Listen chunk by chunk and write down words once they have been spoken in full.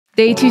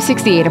Day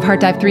 268 of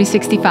Heart Dive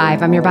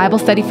 365. I'm your Bible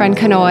study friend,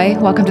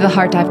 Kanoe. Welcome to the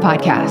Heart Dive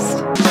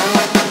podcast.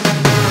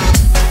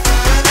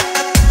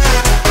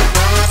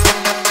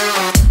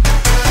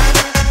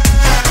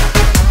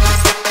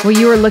 Well,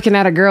 you were looking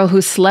at a girl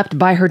who slept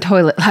by her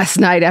toilet last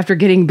night after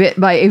getting bit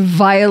by a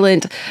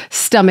violent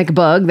stomach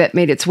bug that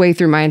made its way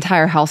through my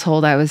entire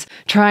household. I was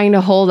trying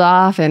to hold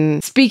off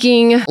and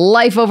speaking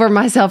life over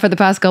myself for the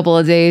past couple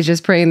of days,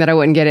 just praying that I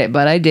wouldn't get it,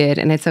 but I did,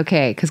 and it's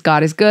okay because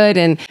God is good,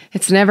 and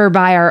it's never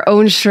by our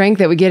own strength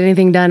that we get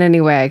anything done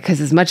anyway,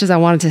 because as much as I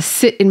wanted to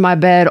sit in my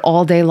bed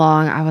all day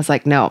long, I was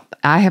like, no,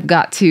 I have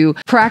got to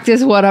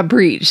practice what I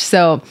preach.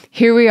 So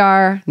here we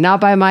are,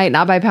 not by might,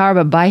 not by power,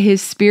 but by His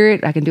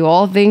Spirit. I can do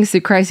all things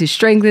through Christ who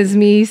strengthens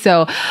me.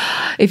 So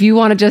if you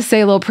want to just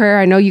say a little prayer,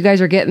 I know you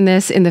guys are getting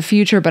this in the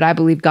future, but I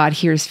believe God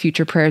hears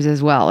future prayers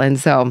as well. And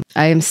so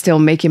I am still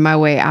making my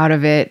way out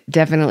of it.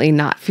 Definitely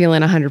not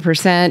feeling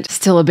 100%,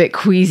 still a bit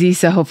queasy.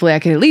 So hopefully I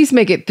can at least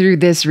make it through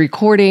this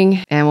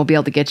recording and we'll be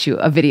able to get you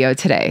a video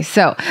today.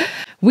 So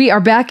we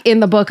are back in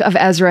the book of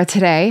Ezra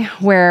today,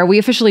 where we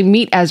officially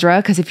meet Ezra,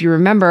 because if you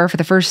remember, for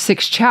the first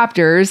 6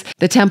 chapters,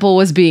 the temple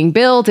was being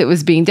built, it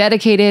was being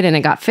dedicated, and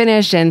it got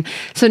finished. And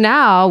so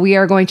now we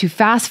are going to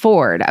fast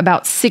forward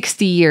about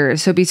 60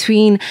 years. So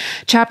between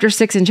chapter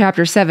 6 and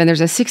chapter 7,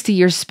 there's a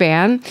 60-year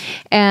span.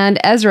 And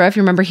Ezra, if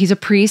you remember, he's a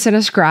priest and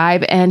a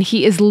scribe, and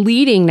he is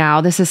leading now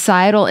the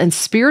societal and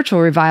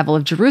spiritual revival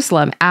of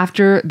Jerusalem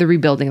after the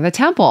rebuilding of the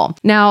temple.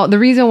 Now, the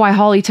reason why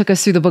Holly took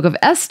us through the book of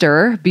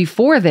Esther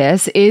before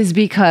this is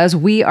because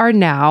we are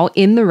now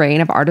in the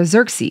reign of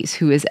Artaxerxes,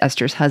 who is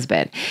Esther's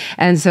husband.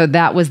 And so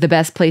that was the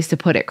best place to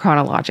put it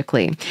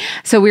chronologically.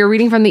 So we are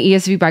reading from the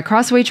ESV by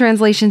Crossway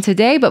Translation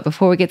today, but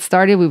before we get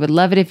started, we would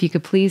love it if you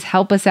could please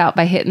help us out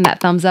by hitting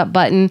that thumbs up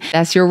button.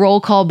 That's your roll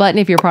call button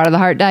if you're part of the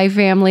Heart Dive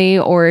family,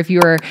 or if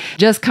you're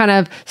just kind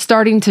of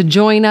starting to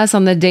join us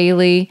on the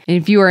daily. And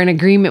if you are in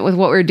agreement with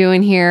what we're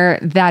doing here,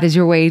 that is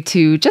your way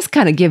to just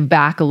kind of give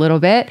back a little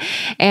bit.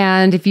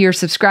 And if you're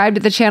subscribed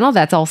to the channel,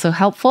 that's also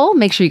helpful.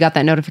 Make sure you got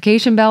that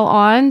notification bell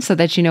on so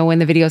that you know when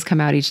the videos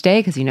come out each day,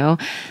 because you know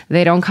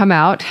they don't come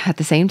out at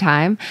the same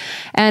time.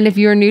 And if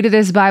you're new to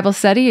this Bible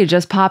study, you're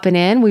just popping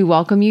in, we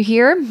welcome you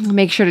here.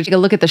 Make sure to take a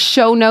look at the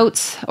show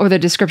notes or the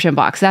description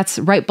box. That's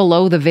right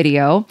below the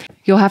video.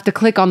 You'll have to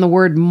click on the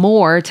word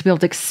more to be able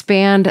to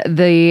expand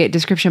the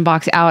description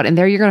box out. And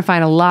there you're going to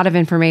find a lot of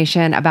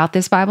information about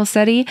this Bible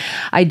study.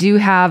 I do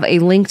have a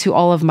link to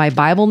all of my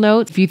Bible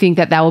notes if you think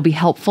that that will be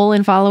helpful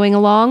in following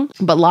along,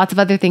 but lots of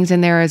other things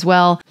in there as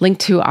well. Link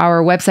to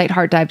our website,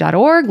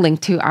 heartdive.org, link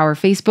to our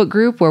Facebook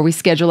group where we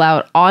schedule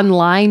out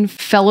online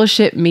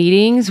fellowship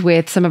meetings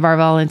with some of our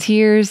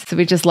volunteers. So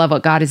we just love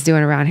what God is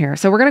doing around here.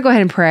 So we're going to go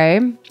ahead and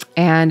pray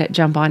and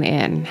jump on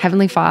in.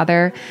 Heavenly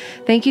Father,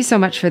 thank you so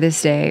much for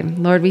this day.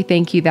 Lord, we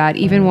thank you that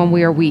even when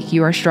we are weak,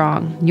 you are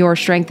strong. Your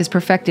strength is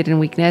perfected in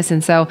weakness.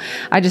 And so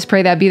I just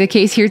pray that be the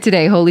case here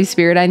today. Holy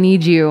Spirit, I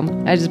need you.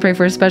 I just pray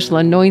for a special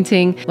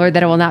anointing, Lord,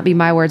 that it will not be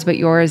my words, but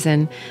yours.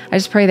 And I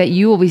just pray that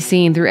you will be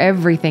seen through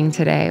everything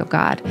today, oh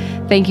God.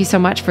 Thank you so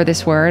much for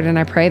this word. And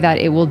I pray that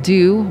it will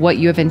do what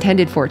you have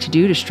intended for it to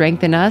do, to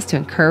strengthen us, to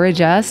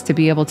encourage us, to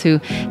be able to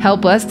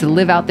help us to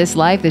live out this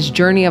life, this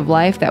journey of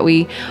life that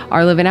we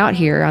are living out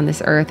here on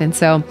this earth. And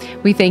so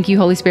we thank you,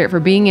 Holy Spirit, for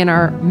being in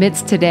our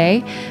midst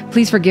today.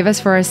 Please forgive us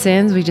for our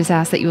sins. We just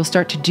ask that you will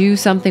start to do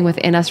something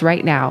within us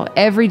right now.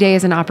 Every day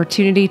is an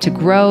opportunity to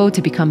grow,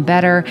 to become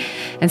better.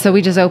 And so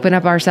we just open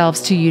up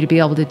ourselves to you to be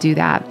able to do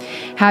that.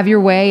 Have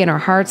your way in our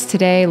hearts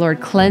today. Lord,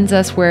 cleanse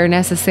us where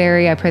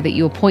necessary. I pray that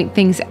you will point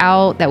things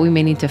out that we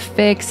may need to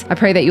fix. I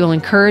pray that you will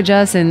encourage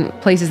us in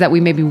places that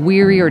we may be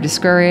weary or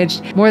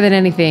discouraged. More than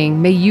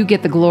anything, may you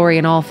get the glory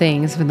in all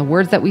things, from the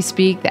words that we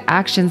speak, the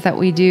actions that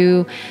we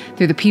do,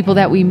 through the people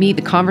that we meet,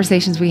 the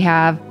conversations we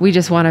have. We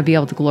just want to be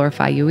able to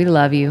glorify you. We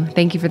love you.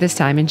 Thank you for this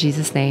time. In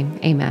Jesus' name,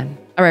 amen.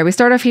 All right, we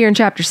start off here in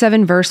chapter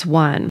 7, verse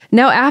 1.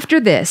 Now after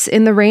this,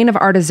 in the reign of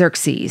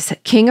Artaxerxes,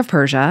 king of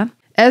Persia,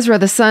 Ezra,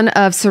 the son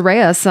of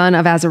Seraiah, son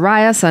of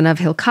Azariah, son of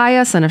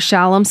Hilkiah, son of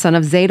Shallum, son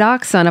of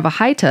Zadok, son of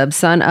Ahitub,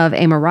 son of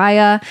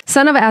Amariah,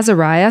 son of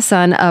Azariah,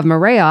 son of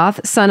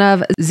Meraioth, son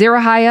of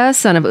Zerahiah,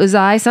 son of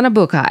Uzai, son of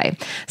Bukai,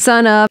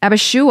 son of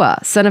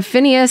Abishua, son of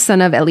Phinehas,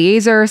 son of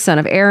Eleazar, son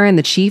of Aaron,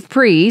 the chief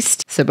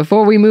priest. So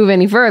before we move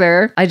any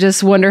further, I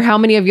just wonder how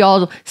many of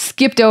y'all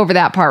skipped over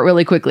that part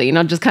really quickly,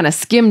 just kind of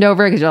skimmed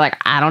over it because you're like,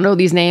 I don't know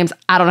these names.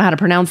 I don't know how to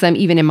pronounce them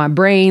even in my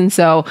brain.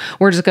 So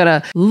we're just going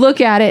to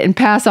look at it and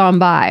pass on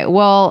by.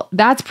 Well,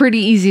 that's pretty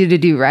easy to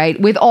do, right?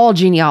 With all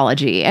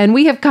genealogy. And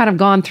we have kind of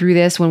gone through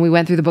this when we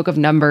went through the book of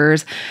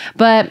Numbers.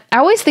 But I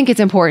always think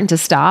it's important to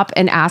stop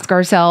and ask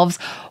ourselves,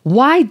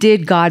 why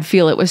did God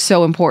feel it was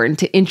so important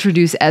to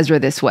introduce Ezra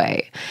this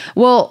way?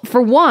 Well,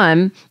 for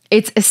one,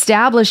 it's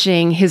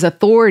establishing his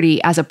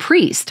authority as a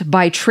priest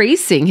by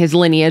tracing his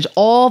lineage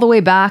all the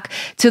way back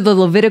to the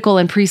Levitical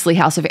and priestly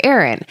house of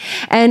Aaron.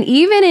 And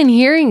even in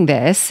hearing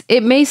this,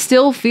 it may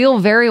still feel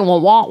very wah,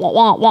 wah, wah,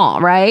 wah, wah,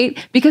 right?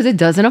 Because it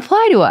doesn't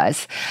apply to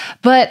us.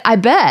 But I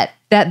bet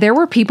that there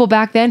were people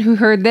back then who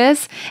heard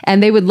this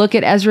and they would look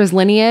at Ezra's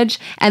lineage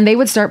and they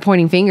would start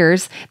pointing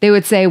fingers. They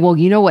would say, well,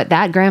 you know what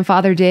that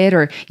grandfather did,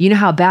 or you know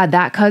how bad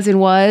that cousin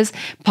was,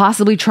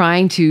 possibly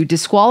trying to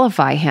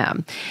disqualify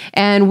him.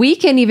 And we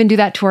can even do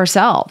that to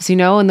ourselves,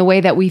 in the way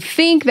that we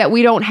think that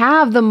we don't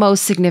have the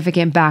most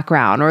significant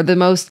background or the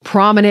most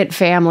prominent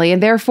family,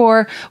 and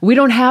therefore we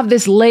don't have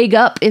this leg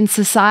up in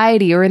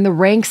society or in the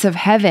ranks of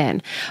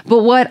heaven.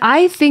 But what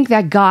I think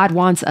that God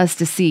wants us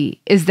to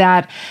see is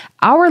that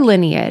our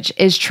lineage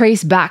is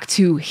traced back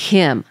to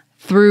Him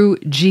through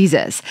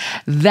Jesus.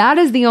 That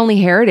is the only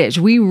heritage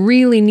we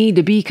really need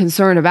to be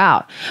concerned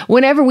about.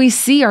 Whenever we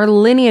see our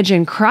lineage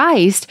in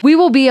Christ, we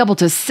will be able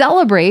to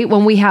celebrate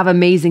when we have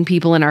amazing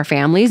people in our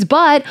families,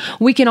 but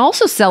we can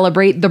also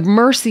celebrate the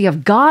mercy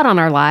of God on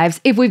our lives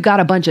if we've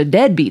got a bunch of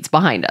deadbeats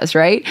behind us,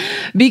 right?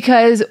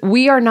 Because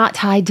we are not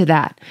tied to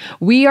that.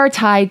 We are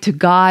tied to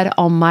God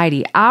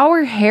Almighty.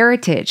 Our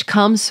heritage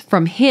comes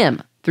from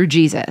Him through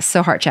Jesus.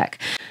 So heart check.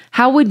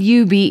 How would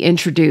you be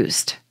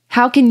introduced?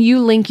 How can you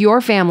link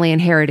your family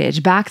and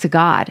heritage back to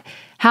God?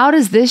 How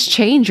does this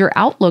change your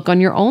outlook on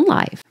your own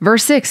life?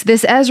 Verse 6,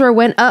 this Ezra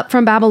went up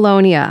from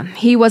Babylonia.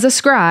 He was a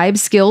scribe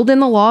skilled in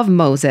the law of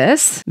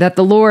Moses that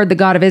the Lord, the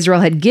God of Israel,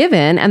 had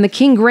given, and the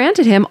king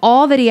granted him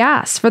all that he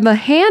asked, for the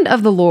hand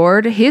of the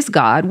Lord, his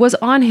God, was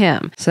on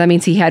him. So that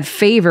means he had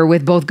favor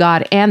with both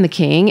God and the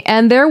king.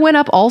 And there went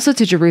up also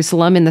to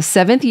Jerusalem in the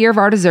 7th year of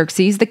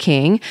Artaxerxes the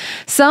king,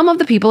 some of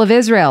the people of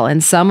Israel,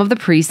 and some of the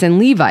priests and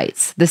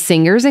Levites, the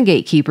singers and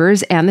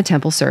gatekeepers, and the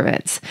temple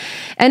servants.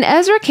 And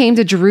Ezra came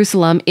to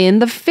Jerusalem in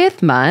the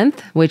 5th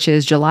month, which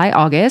is July,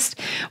 August,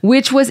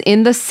 which was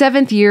in the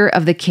 7th year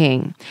of the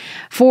king.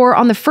 For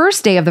on the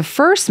first day of the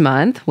 1st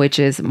month, which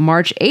is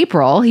March,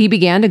 April, he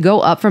began to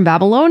go up from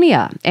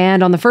Babylonia.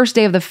 And on the first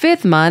day of the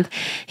 5th month,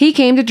 he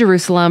came to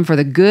Jerusalem, for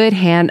the good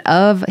hand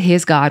of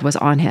his God was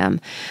on him.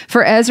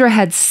 For Ezra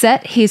had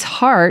set his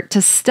heart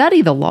to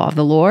study the law of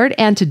the Lord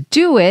and to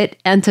do it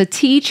and to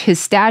teach his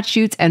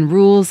statutes and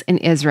rules in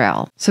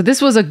Israel. So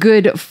this was a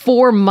good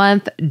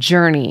 4-month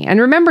journey.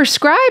 And remember,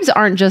 scribes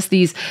aren't just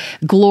these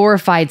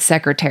glorified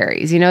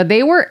secretaries.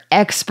 They were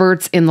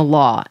experts in the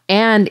law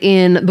and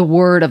in the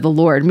word of the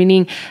Lord,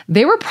 meaning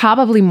they were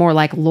probably more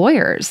like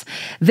lawyers.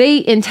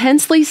 They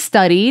intensely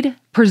studied,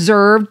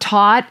 preserved,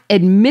 taught,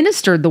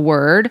 administered the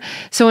word.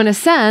 So in a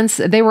sense,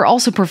 they were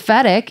also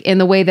prophetic in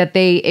the way that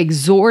they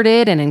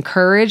exhorted and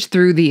encouraged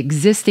through the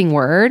existing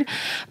word.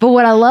 But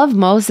what I love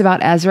most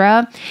about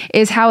Ezra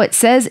is how it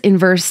says in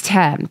verse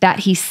 10 that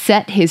he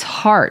set his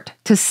heart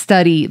to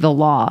study the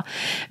law,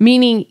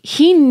 meaning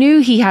he knew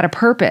he had a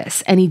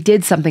purpose and he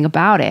did something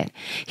about it.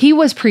 He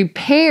was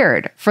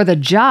prepared for the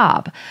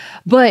job.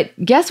 But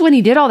guess when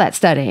he did all that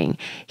studying?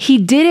 He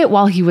did it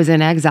while he was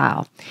in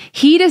exile.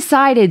 He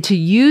decided to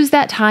use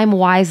that time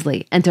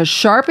wisely and to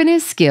sharpen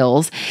his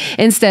skills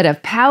instead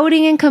of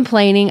pouting and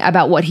complaining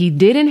about what he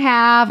didn't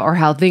have or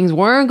how things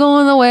weren't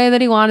going the way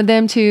that he wanted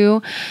them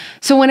to.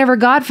 So whenever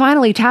God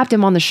finally tapped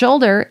him on the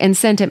shoulder and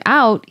sent him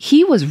out,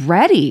 he was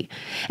ready.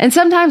 And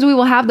sometimes we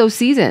will have those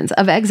seasons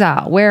of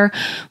exile where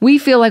we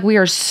feel like we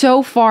are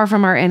so far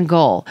from our end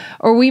goal,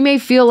 or we may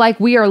feel like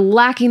we are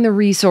lacking the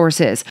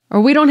resources,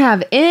 or we don't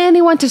have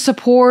anyone to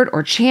support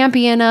or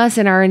champion us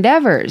in our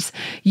endeavors.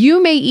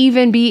 You may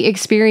even be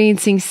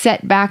experiencing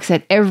setbacks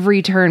at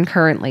every turn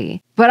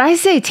currently. But I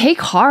say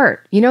take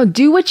heart,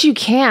 do what you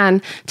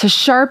can to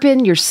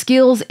sharpen your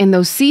skills in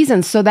those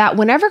seasons so that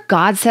whenever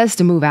God says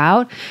to move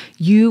out,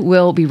 you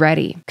will be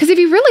ready. Because if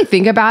you really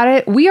think about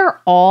it, we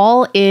are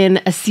all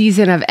in a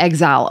season of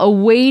exile,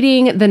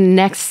 awaiting the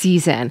next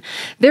season.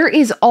 There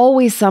is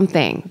always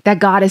something that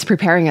God is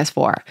preparing us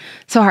for.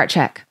 So heart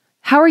check.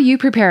 How are you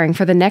preparing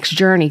for the next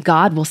journey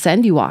God will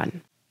send you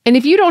on? And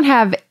if you don't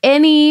have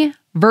any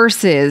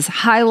verses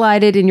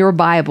highlighted in your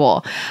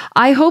Bible,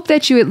 I hope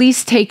that you at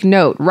least take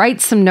note, write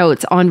some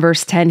notes on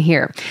verse 10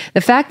 here. The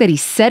fact that he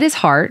set his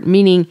heart,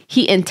 meaning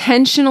he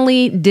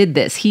intentionally did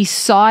this. He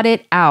sought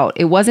it out.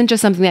 It wasn't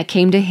just something that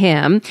came to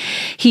him.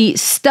 He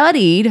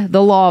studied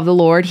the law of the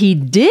Lord. He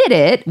did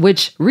it,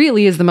 which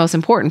really is the most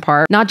important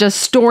part, not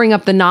just storing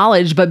up the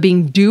knowledge, but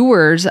being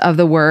doers of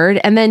the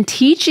word and then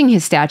teaching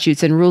his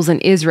statutes and rules in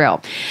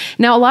Israel.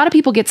 Now, a lot of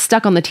people get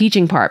stuck on the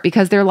teaching part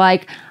because they're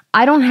like,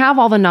 I don't have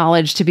all the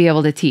knowledge to be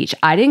able to teach.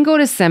 I didn't go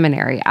to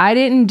seminary. I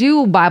didn't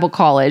do Bible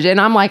college.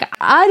 And I'm like,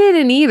 I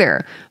didn't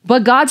either.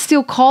 But God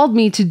still called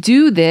me to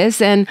do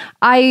this. And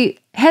I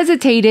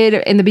hesitated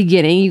in the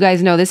beginning. You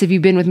guys know this if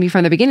you've been with me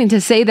from the beginning,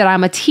 to say that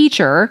I'm a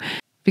teacher.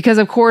 Because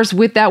of course,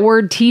 with that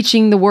word,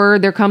 teaching the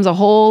word, there comes a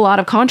whole lot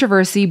of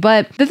controversy.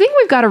 But the thing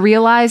we've got to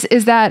realize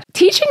is that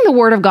teaching the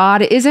word of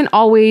God isn't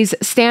always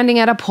standing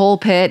at a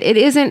pulpit. It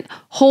isn't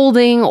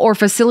holding or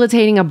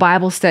facilitating a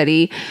Bible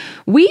study,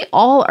 we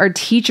all are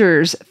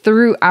teachers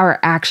through our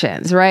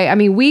actions, right? I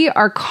mean, we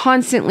are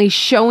constantly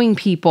showing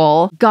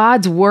people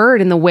God's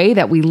word in the way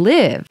that we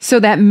live. So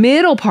that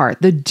middle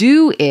part, the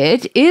do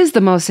it, is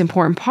the most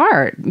important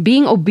part.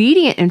 Being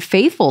obedient and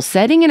faithful,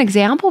 setting an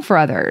example for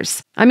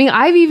others. I mean,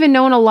 I've even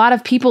known a lot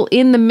of people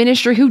in the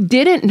ministry who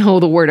didn't know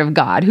the word of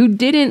God, who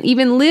didn't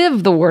even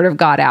live the word of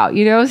God out,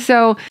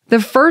 So the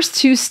first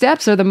two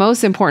steps are the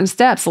most important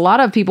steps. A lot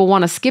of people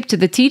want to skip to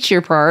the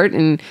teacher part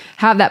and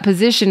have that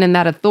position and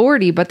that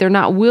authority, but they're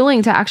not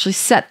willing to actually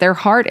set their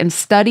heart and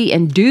study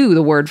and do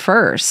the word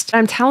first.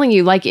 I'm telling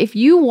you, if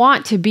you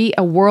want to be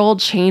a world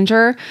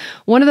changer,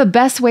 one of the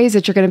best ways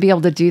that you're going to be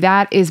able to do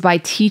that is by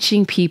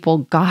teaching people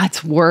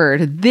God's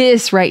word.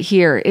 This right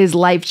here is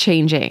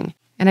life-changing.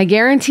 And I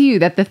guarantee you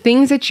that the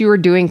things that you are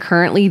doing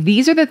currently,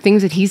 these are the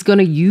things that he's going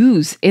to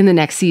use in the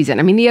next season.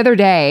 I mean, the other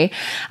day,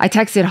 I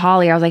texted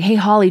Holly. I was like, hey,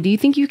 Holly, do you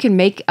think you can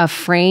make a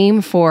frame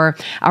for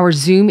our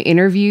Zoom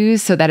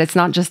interviews so that it's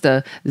not just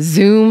a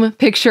Zoom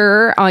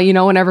picture?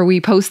 Whenever we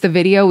post the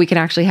video, we can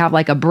actually have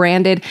a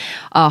branded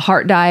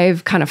Heart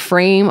Dive kind of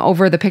frame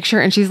over the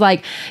picture. And she's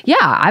like, yeah,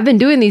 I've been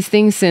doing these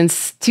things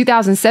since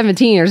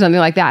 2017 or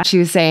something like that. She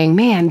was saying,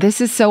 man, this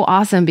is so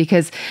awesome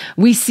because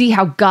we see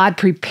how God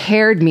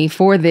prepared me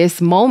for this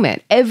moment.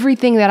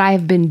 Everything that I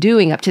have been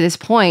doing up to this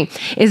point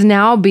is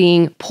now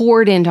being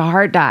poured into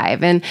Heart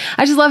Dive. And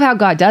I just love how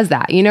God does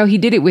that. He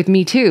did it with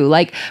me too.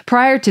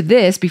 Prior to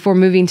this, before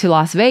moving to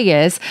Las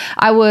Vegas,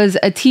 I was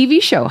a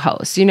TV show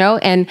host,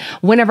 and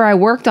whenever I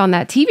worked on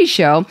that TV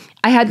show,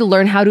 I had to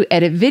learn how to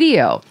edit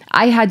video.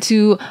 I had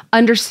to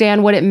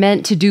understand what it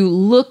meant to do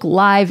look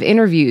live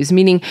interviews,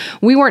 meaning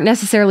we weren't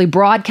necessarily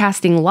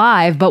broadcasting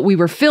live, but we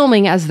were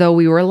filming as though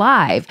we were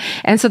live.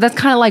 And so that's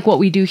kind of like what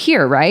we do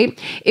here, right?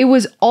 It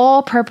was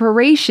all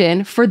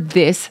preparation for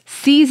this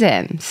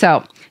season.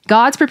 So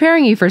God's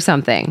preparing you for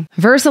something.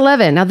 Verse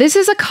 11. Now, this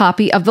is a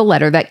copy of the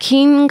letter that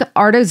King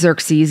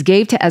Artaxerxes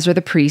gave to Ezra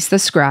the priest, the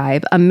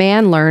scribe, a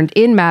man learned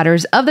in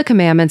matters of the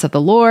commandments of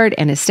the Lord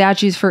and his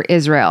statutes for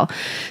Israel.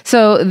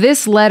 So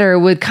this letter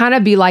would kind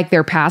of be like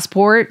their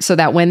passport, so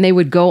that when they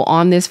would go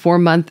on this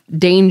 4-month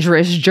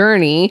dangerous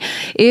journey,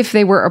 if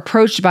they were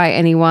approached by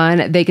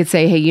anyone, they could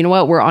say, hey, you know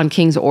what? We're on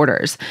king's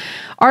orders.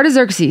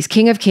 Artaxerxes,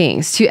 king of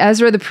kings, to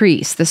Ezra the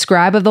priest, the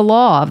scribe of the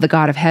law of the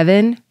God of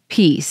heaven,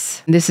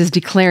 peace. This is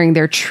declaring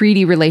their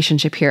treaty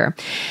relationship here.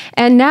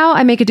 And now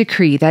I make a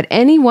decree that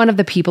any one of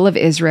the people of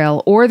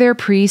Israel or their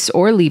priests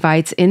or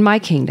Levites in my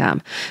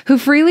kingdom who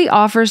freely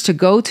offers to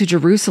go to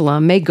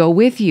Jerusalem may go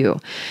with you.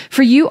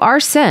 For you are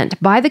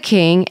sent by the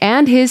king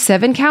and his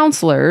 7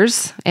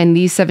 counselors, and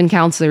these 7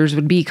 counselors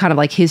would be kind of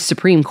like his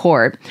supreme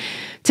court,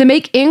 to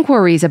make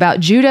inquiries about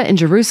Judah and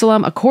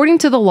Jerusalem according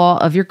to the law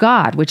of your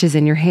God, which is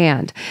in your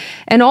hand,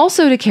 and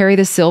also to carry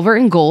the silver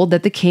and gold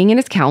that the king and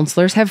his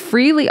counselors have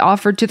freely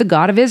offered to the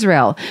God of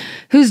Israel,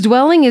 whose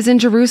dwelling is in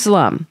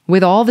Jerusalem,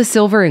 with all the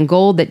silver and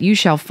gold that you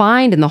shall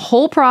find in the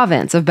whole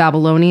province of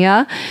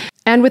Babylonia,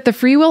 and with the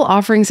freewill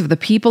offerings of the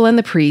people and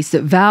the priests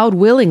vowed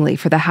willingly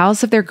for the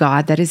house of their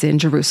God that is in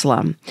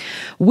Jerusalem.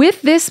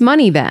 With this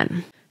money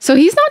then, so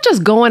he's not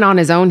just going on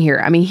his own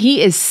here. I mean,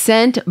 he is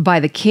sent by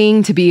the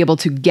king to be able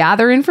to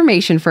gather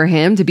information for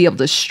him, to be able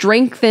to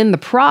strengthen the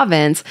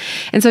province.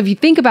 And so if you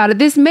think about it,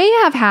 this may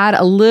have had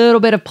a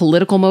little bit of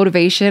political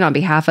motivation on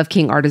behalf of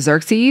King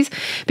Artaxerxes,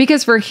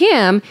 because for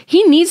him,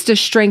 he needs to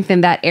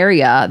strengthen that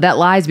area that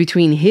lies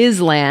between his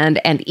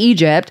land and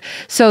Egypt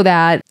so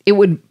that it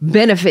would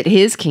benefit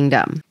his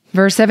kingdom.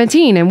 Verse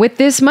 17, and with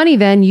this money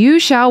then you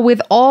shall with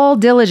all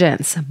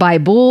diligence buy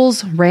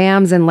bulls,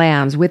 rams, and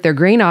lambs with their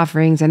grain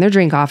offerings and their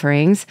drink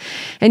offerings,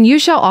 and you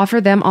shall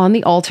offer them on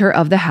the altar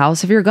of the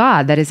house of your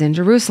God that is in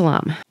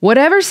Jerusalem.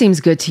 Whatever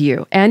seems good to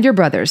you and your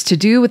brothers to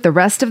do with the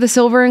rest of the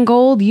silver and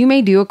gold, you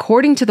may do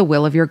according to the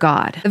will of your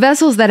God. The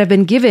vessels that have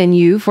been given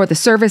you for the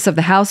service of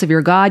the house of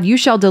your God, you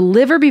shall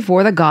deliver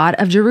before the God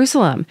of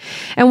Jerusalem.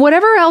 And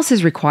whatever else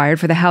is required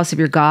for the house of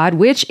your God,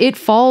 which it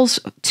falls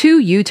to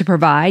you to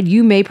provide,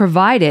 you may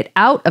provide it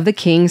out of the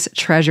king's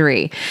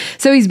treasury.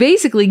 So he's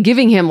basically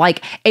giving him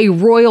like a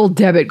royal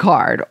debit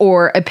card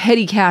or a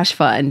petty cash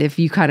fund. If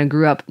you kind of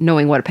grew up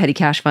knowing what a petty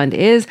cash fund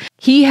is,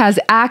 he has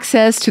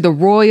access to the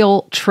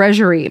royal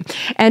treasury.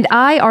 And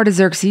I,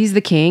 Artaxerxes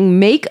the king,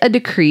 make a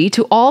decree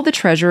to all the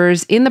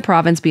treasurers in the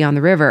province beyond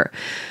the river.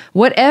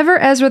 Whatever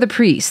Ezra the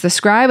priest, the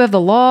scribe of the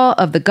law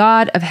of the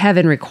God of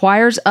heaven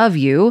requires of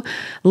you,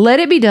 let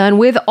it be done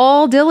with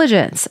all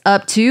diligence,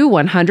 up to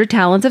 100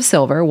 talents of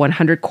silver,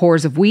 100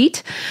 cores of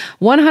wheat,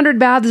 100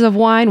 baths of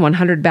wine,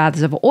 100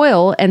 baths of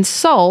oil, and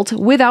salt,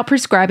 without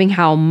prescribing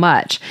how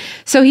much.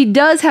 So he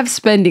does have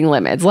spending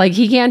limits. Like,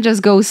 he can't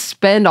just go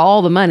spend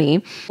all the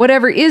money.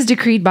 Whatever is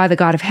decreed by the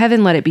God of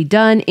heaven, let it be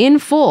done in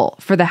full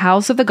for the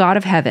house of the God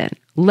of heaven,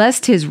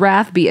 lest his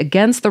wrath be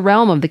against the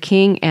realm of the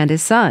king and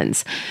his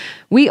sons.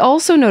 We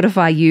also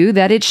notify you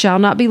that it shall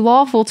not be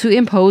lawful to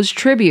impose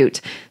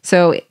tribute.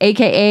 So,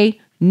 aka,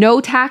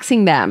 no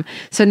taxing them.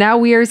 So now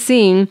we are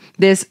seeing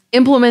this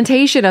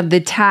implementation of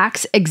the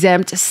tax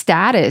exempt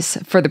status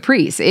for the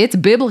priests. It's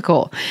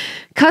biblical.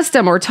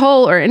 Custom or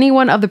toll or any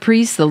one of the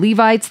priests, the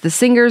Levites, the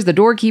singers, the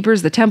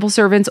doorkeepers, the temple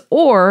servants,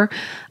 or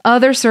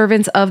other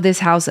servants of this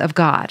house of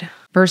God.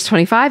 Verse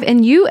 25,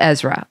 and you,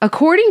 Ezra,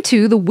 according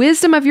to the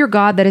wisdom of your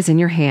God that is in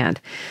your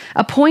hand,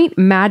 appoint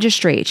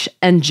magistrates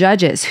and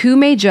judges who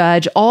may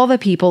judge all the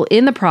people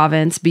in the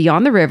province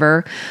beyond the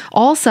river,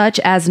 all such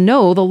as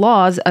know the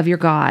laws of your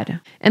God.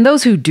 And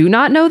those who do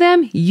not know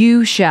them,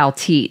 you shall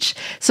teach.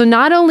 So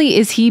not only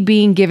is he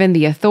being given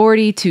the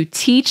authority to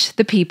teach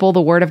the people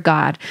the word of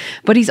God,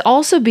 but he's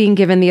also being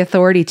given the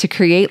authority to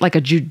create like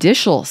a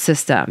judicial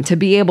system to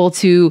be able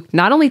to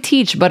not only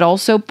teach, but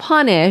also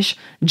punish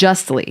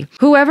justly.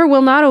 Whoever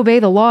will not obey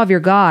the law of your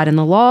God and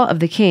the law of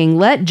the king,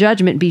 let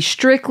judgment be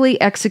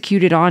strictly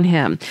executed on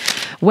him,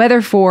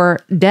 whether for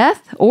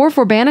death or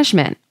for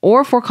banishment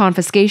or for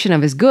confiscation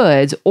of his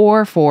goods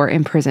or for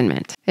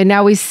imprisonment. And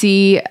now we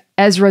see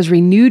Ezra's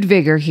renewed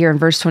vigor here in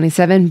verse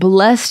 27.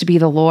 Blessed be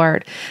the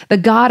Lord, the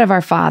God of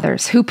our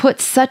fathers, who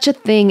put such a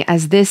thing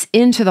as this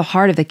into the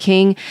heart of the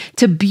king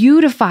to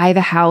beautify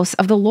the house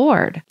of the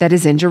Lord that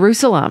is in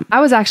Jerusalem. I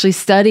was actually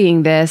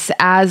studying this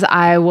as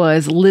I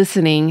was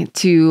listening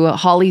to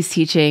Holly's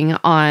teaching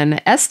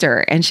on Esther,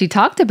 and she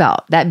talked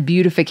about that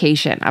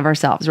beautification of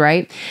ourselves,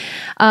 right?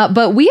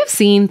 But we have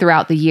seen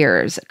throughout the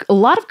years a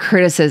lot of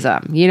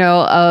criticism,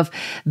 of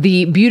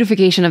the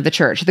beautification of the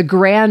church, the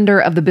grandeur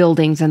of the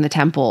buildings and the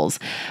temples.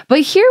 But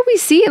here we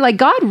see like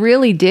God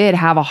really did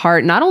have a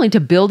heart not only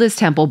to build his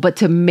temple, but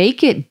to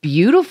make it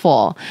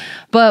beautiful.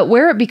 But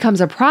where it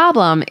becomes a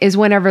problem is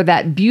whenever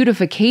that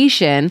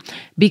beautification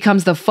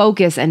becomes the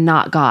focus and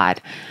not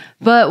God.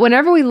 But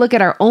whenever we look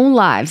at our own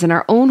lives and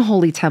our own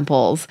holy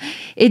temples,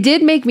 it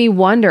did make me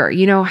wonder,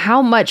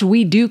 how much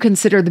we do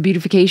consider the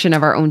beautification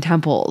of our own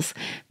temples.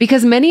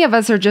 Because many of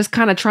us are just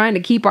kind of trying to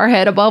keep our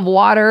head above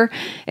water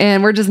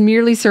and we're just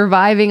merely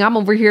surviving. I'm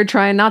over here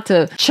trying not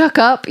to chuck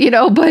up,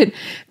 but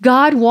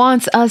God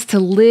wants us to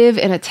live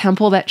in a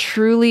temple that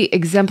truly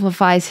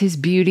exemplifies his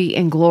beauty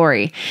and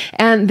glory.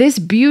 And this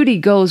beauty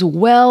goes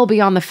well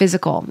beyond the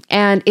physical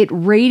and it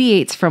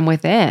radiates from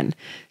within.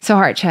 So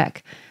heart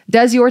check.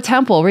 Does your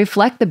temple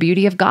reflect the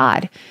beauty of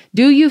God?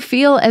 Do you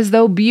feel as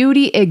though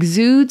beauty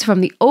exudes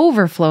from the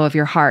overflow of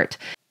your heart?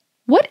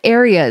 What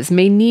areas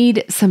may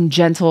need some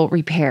gentle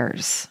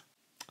repairs?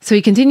 So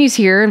he continues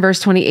here in verse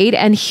 28,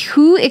 and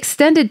who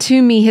extended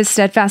to me his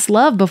steadfast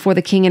love before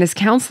the king and his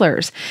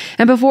counselors,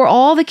 and before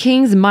all the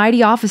king's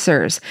mighty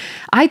officers.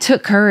 I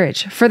took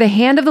courage, for the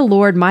hand of the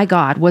Lord my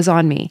God was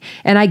on me,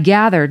 and I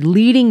gathered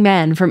leading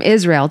men from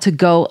Israel to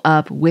go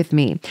up with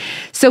me.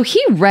 So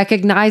he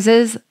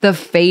recognizes the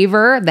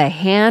favor, the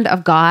hand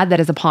of God that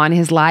is upon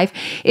his life.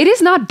 It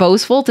is not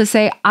boastful to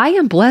say, I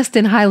am blessed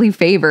and highly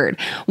favored,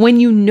 when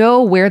you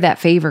know where that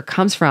favor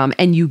comes from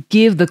and you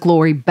give the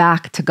glory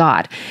back to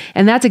God.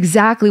 And that's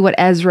exactly what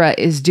Ezra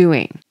is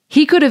doing.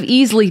 He could have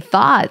easily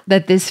thought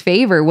that this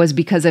favor was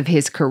because of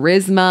his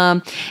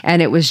charisma,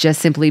 and it was just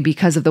simply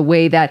because of the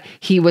way that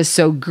he was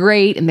so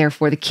great, and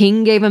therefore the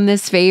king gave him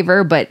this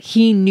favor, but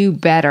he knew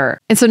better.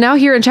 And so now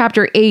here in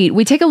chapter 8,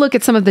 we take a look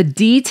at some of the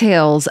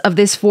details of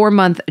this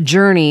 4-month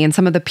journey and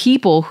some of the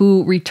people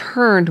who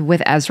returned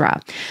with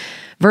Ezra.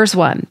 Verse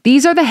 1,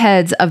 these are the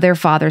heads of their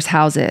fathers'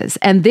 houses,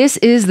 and this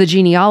is the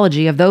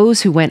genealogy of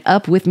those who went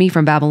up with me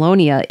from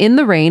Babylonia in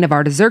the reign of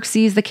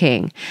Artaxerxes the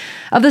king.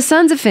 Of the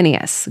sons of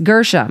Phinehas,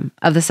 Gershom.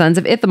 Of the sons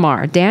of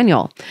Ithamar,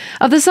 Daniel.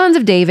 Of the sons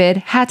of David,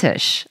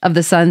 Hattush. Of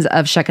the sons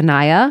of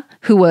Shechaniah,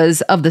 who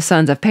was of the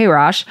sons of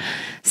Parosh,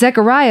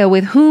 Zechariah,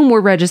 with whom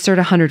were registered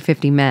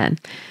 150 men.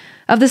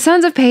 Of the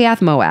sons of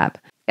Pahath Moab,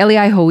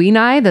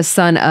 Elihoenai, the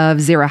son of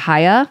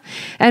Zerahiah,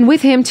 and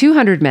with him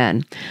 200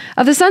 men.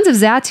 Of the sons of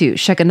Zatu,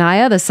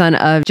 Shechaniah, the son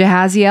of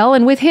Jehaziel,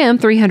 and with him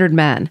 300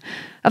 men.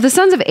 Of the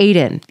sons of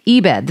Adin,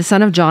 Ebed, the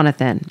son of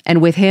Jonathan, and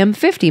with him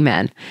 50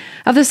 men.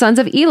 Of the sons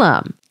of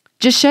Elam,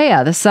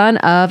 Jeshaiah, the son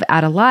of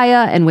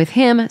Adaliah, and with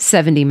him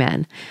 70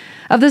 men.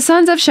 Of the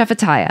sons of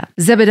Shephatiah,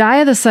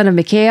 Zebediah, the son of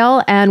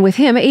Michael, and with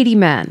him 80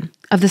 men.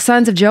 Of the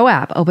sons of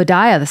Joab,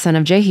 Obadiah, the son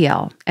of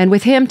Jehiel, and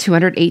with him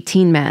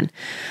 218 men.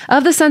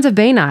 Of the sons of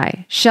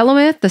Bani,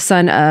 Shelomith, the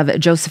son of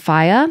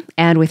Josephiah,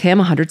 and with him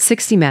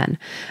 160 men.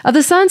 Of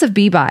the sons of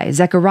Bebai,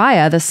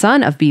 Zechariah, the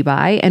son of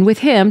Bebai, and with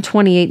him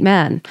 28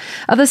 men.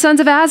 Of the sons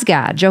of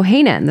Azgad,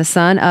 Johanan, the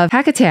son of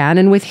Hakatan,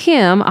 and with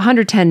him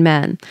 110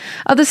 men.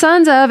 Of the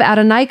sons of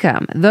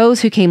Adonikam,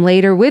 those who came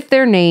later with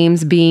their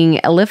names being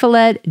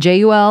Eliphalet,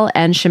 Jeuel,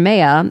 and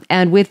Shemaiah,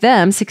 and with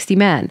them 60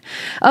 men.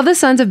 Of the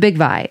sons of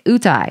Bigvai,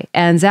 Utai,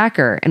 and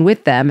Zachar, and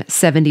with them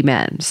 70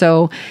 men.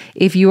 So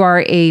if you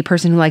are a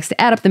person who likes to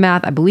add up the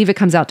math, I believe it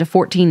comes out to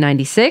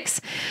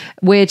 1496,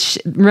 which,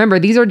 remember,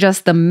 these are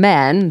just the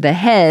men, the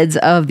heads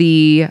of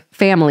the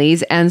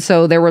families. And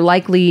so there were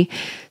likely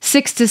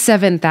 6,000 to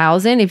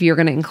 7,000 if you're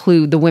going to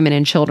include the women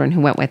and children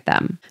who went with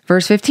them.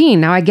 Verse 15,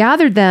 now I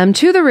gathered them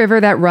to the river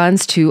that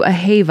runs to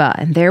Ahava,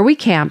 and there we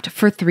camped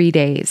for 3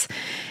 days.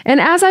 And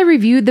as I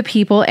reviewed the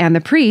people and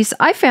the priests,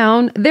 I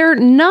found there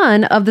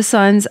none of the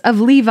sons of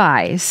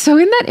Levi. So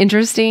isn't that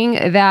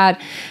interesting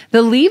that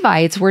the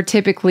Levites were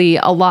typically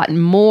a lot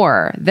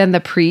more than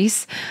the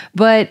priests?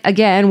 But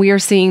again, we are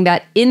seeing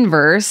that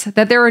inverse,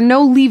 that there are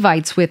no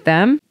Levites with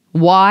them.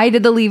 Why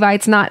did the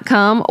Levites not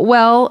come?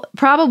 Well,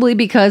 probably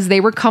because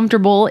they were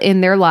comfortable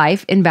in their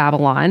life in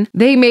Babylon.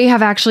 They may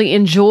have actually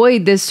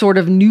enjoyed this sort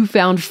of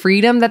newfound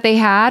freedom that they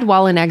had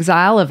while in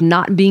exile of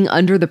not being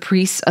under the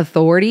priest's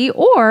authority,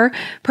 or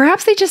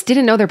perhaps they just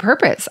didn't know their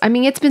purpose. I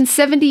mean, it's been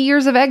 70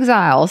 years of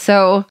exile,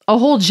 so a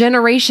whole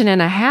generation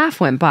and a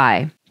half went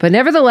by. But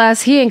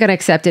nevertheless, he ain't going to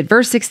accept it.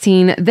 Verse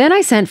 16, then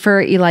I sent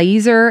for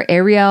Eliezer,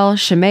 Ariel,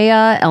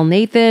 Shemaiah,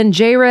 Elnathan,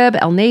 Jareb,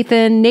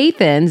 Elnathan,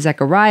 Nathan,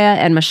 Zechariah,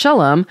 and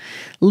Meshullam,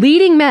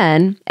 leading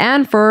men,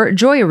 and for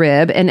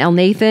Joiarib and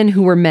Elnathan,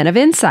 who were men of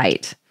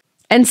insight,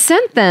 and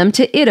sent them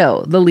to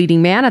Iddo, the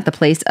leading man at the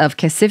place of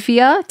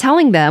Casiphia,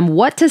 telling them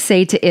what to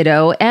say to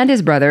Iddo and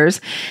his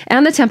brothers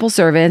and the temple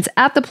servants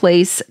at the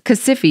place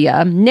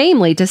Casiphia,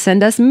 namely to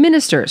send us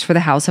ministers for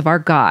the house of our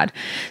God.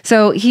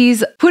 So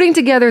he's putting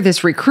together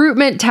this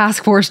recruitment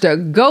task force to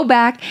go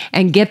back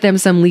and get them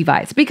some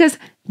Levites, because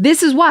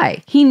this is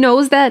why he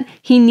knows that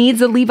he needs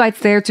the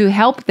Levites there to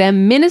help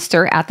them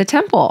minister at the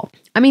temple.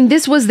 I mean,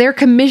 this was their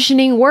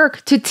commissioning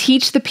work to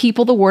teach the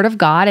people the word of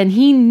God, and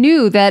he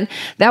knew that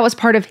that was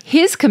part of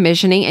his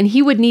commissioning, and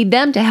he would need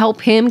them to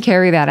help him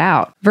carry that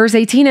out. Verse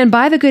 18, and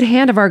by the good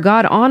hand of our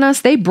God on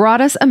us, they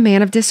brought us a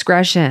man of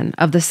discretion,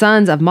 of the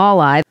sons of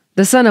Malai,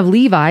 the son of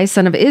Levi,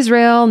 son of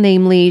Israel,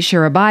 namely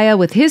Sherebiah,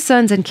 with his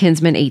sons and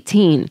kinsmen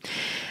 18.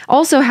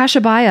 Also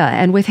Hashabiah,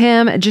 and with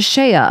him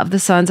Jeshiah of the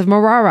sons of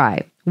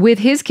Merari, with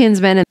his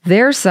kinsmen and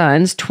their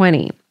sons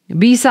 20.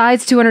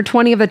 Besides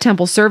 220 of the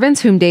temple servants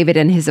whom David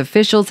and his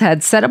officials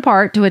had set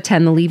apart to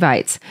attend the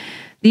Levites.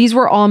 These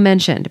were all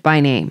mentioned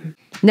by name.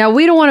 Now,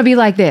 we don't want to be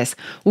like this.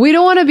 We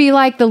don't want to be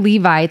like the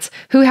Levites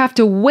who have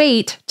to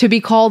wait to be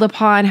called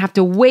upon, have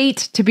to wait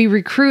to be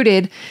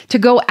recruited to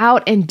go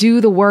out and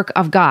do the work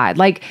of God.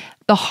 Like,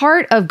 the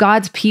heart of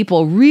God's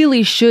people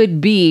really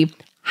should be,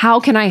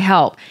 how can I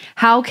help?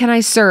 How can I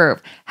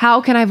serve?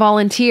 How can I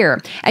volunteer?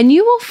 And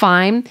you will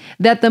find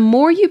that the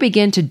more you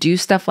begin to do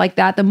stuff like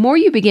that, the more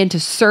you begin to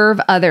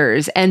serve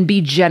others and be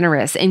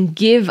generous and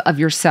give of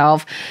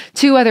yourself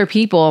to other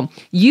people,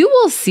 you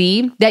will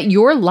see that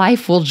your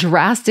life will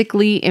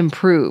drastically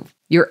improve.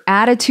 Your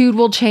attitude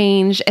will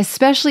change,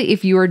 especially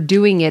if you are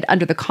doing it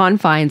under the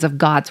confines of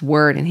God's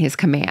word and his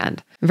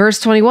command.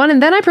 Verse 21,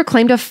 and then I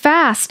proclaimed a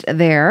fast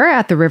there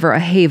at the river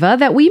Ahava,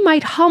 that we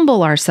might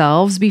humble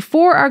ourselves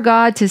before our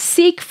God to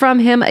seek from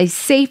him a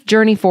safe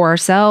journey for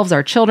ourselves,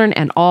 our children,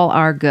 and all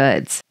our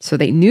goods. So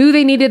they knew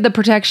they needed the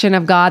protection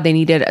of God. They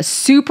needed a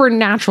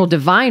supernatural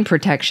divine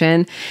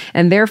protection.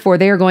 And therefore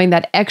they are going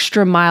that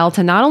extra mile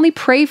to not only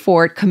pray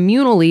for it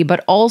communally,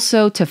 but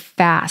also to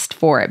fast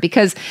for it.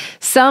 Because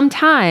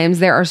sometimes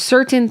there are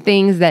certain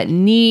things that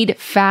need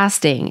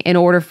fasting in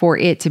order for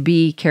it to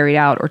be carried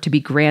out or to be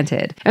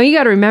granted. And you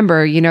got to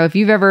remember, if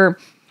you've ever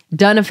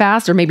done a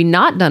fast or maybe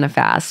not done a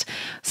fast,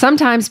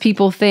 sometimes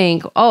people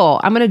think,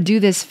 oh, I'm going to do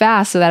this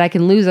fast so that I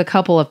can lose a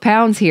couple of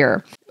pounds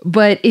here.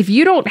 But if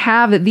you don't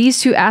have these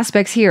two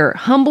aspects here,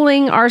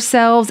 humbling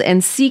ourselves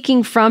and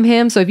seeking from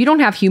him, so if you don't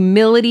have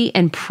humility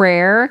and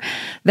prayer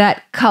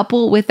that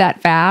couple with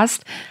that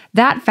fast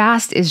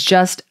is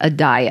just a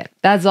diet.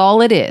 That's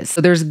all it is.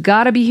 So there's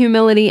got to be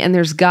humility and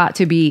there's got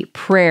to be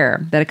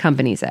prayer that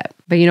accompanies it.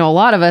 But a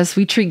lot of us,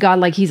 we treat God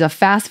like he's a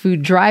fast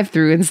food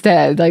drive-through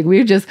instead. Like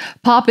we just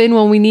pop in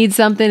when we need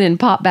something and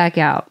pop back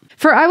out.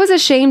 For I was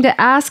ashamed to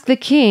ask the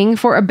king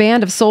for a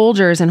band of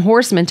soldiers and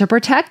horsemen to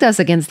protect us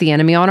against the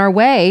enemy on our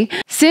way,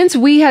 since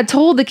we had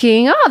told the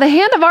king, the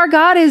hand of our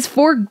God is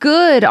for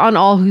good on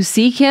all who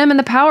seek him, and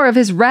the power of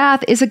his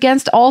wrath is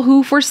against all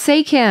who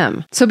forsake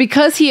him. So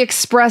because he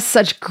expressed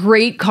such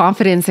great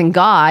confidence in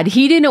God,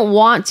 he didn't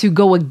want to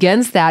go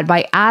against that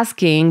by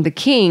asking the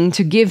king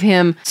to give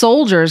him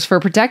soldiers for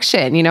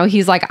protection.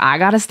 He's like, I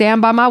got to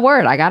stand by my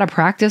word. I got to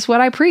practice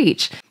what I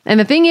preach. And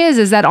the thing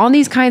is that on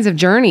these kinds of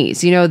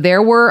journeys,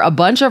 there were a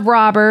bunch of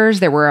robbers,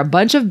 there were a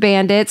bunch of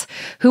bandits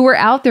who were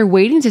out there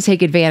waiting to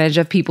take advantage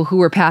of people who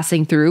were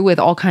passing through with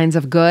all kinds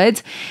of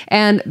goods.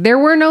 And there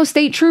were no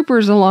state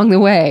troopers along the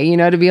way,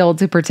 to be able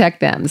to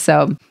protect them.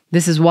 So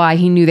this is why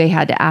he knew they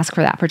had to ask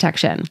for that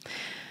protection.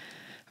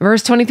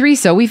 Verse 23,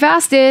 so we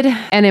fasted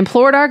and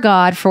implored our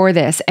God for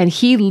this, and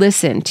he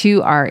listened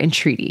to our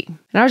entreaty.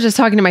 And I was just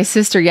talking to my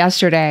sister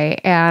yesterday,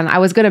 and I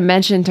was going to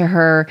mention to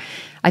her,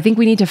 I think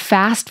we need to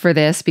fast for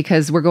this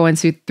because we're going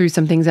through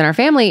some things in our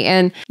family.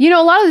 And,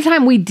 a lot of the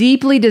time we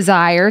deeply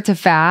desire to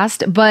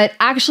fast, but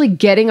actually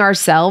getting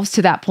ourselves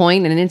to that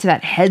point and into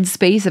that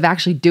headspace of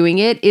actually doing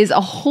it is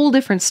a whole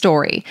different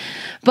story.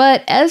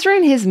 But Ezra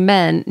and his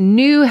men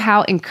knew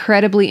how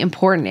incredibly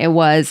important it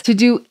was to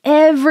do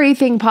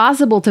everything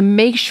possible to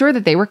make sure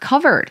that they were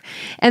covered.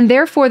 And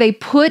therefore, they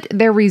put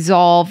their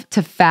resolve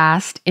to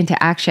fast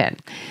into action.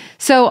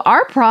 So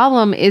our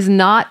problem is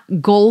not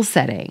goal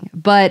setting,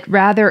 but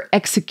rather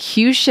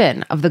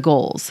execution of the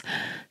goals.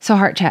 So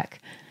heart check.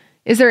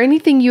 Is there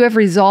anything you have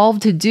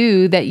resolved to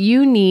do that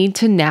you need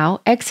to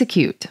now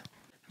execute?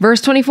 Verse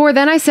 24,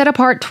 then I set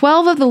apart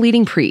 12 of the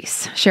leading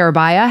priests,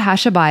 Sherebiah,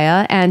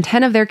 Hashabiah, and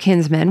 10 of their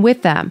kinsmen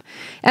with them.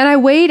 And I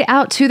weighed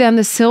out to them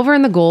the silver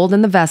and the gold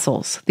and the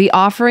vessels, the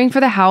offering for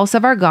the house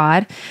of our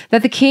God,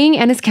 that the king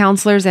and his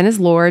counselors and his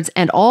lords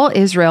and all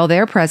Israel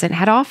there present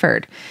had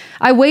offered.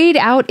 I weighed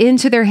out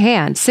into their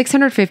hand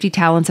 650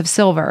 talents of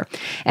silver,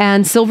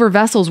 and silver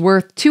vessels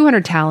worth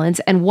 200 talents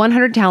and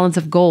 100 talents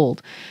of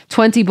gold,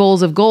 20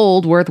 bowls of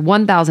gold worth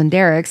 1,000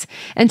 derricks,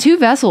 and 2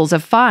 vessels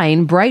of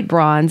fine, bright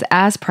bronze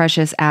as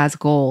precious as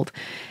gold.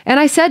 And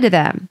I said to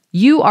them,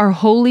 you are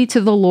holy to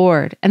the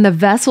Lord, and the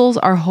vessels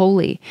are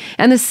holy,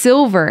 and the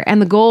silver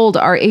and the gold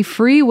are a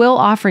free will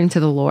offering to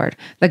the Lord,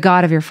 the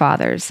God of your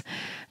fathers.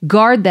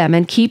 Guard them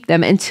and keep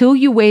them until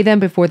you weigh them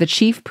before the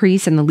chief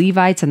priests and the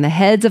Levites and the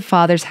heads of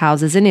fathers'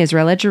 houses in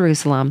Israel at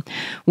Jerusalem,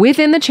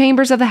 within the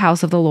chambers of the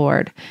house of the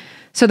Lord.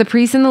 So the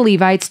priests and the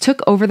Levites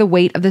took over the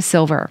weight of the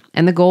silver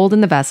and the gold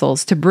in the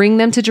vessels to bring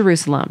them to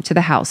Jerusalem, to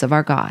the house of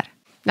our God.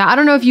 Now, I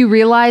don't know if you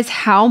realize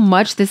how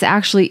much this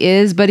actually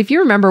is, but if you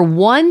remember,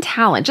 1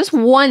 talent, just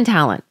 1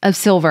 talent of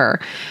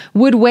silver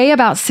would weigh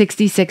about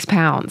 66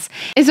 pounds.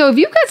 And so if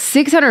you've got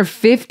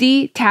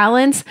 650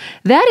 talents,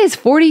 that is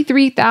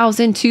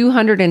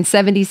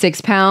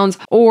 43,276 pounds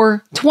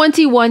or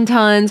 21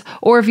 tons.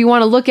 Or if you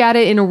want to look at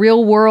it in a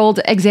real world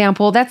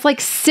example, that's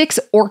like 6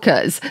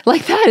 orcas.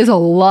 Like that is a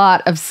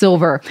lot of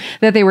silver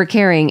that they were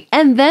carrying.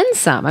 And then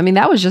some. I mean,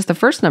 that was just the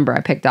first number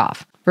I picked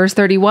off. Verse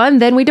 31,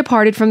 then we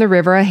departed from the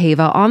river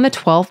Ahava on the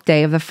 12th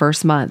day of the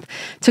first month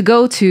to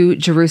go to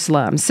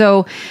Jerusalem.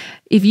 So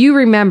if you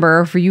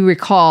remember, or you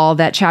recall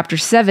that chapter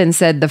 7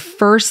 said the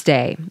first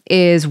day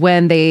is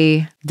when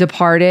they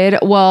departed.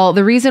 Well,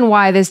 the reason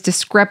why this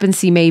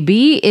discrepancy may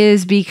be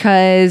is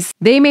because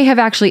they may have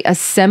actually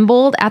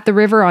assembled at the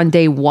river on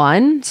day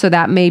 1. So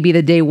that may be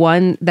the day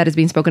 1 that is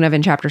being spoken of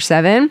in chapter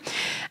 7.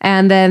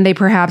 And then they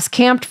perhaps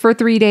camped for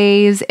 3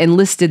 days,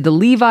 enlisted the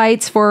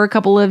Levites for a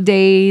couple of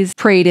days,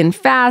 prayed and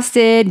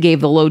fasted,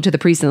 gave the load to the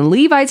priests and the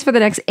Levites for the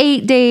next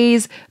 8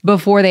 days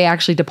before they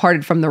actually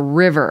departed from the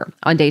river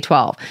on day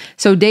 12.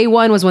 So day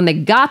 1 was when they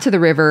got to the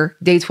river.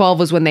 Day 12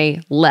 was when they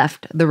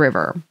left the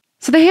river.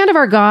 So the hand of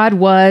our God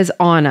was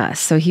on us.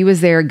 So he was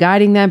there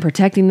guiding them,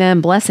 protecting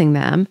them, blessing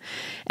them.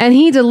 And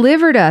he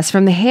delivered us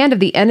from the hand of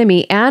the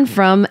enemy and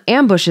from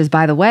ambushes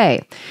by the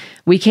way.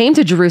 We came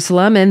to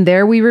Jerusalem, and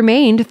there we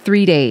remained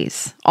 3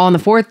 days. On the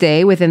 4th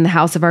day, within the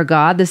house of our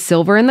God, the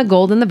silver and the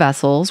gold and the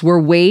vessels were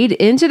weighed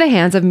into the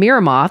hands of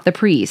Meremoth, the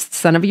priest,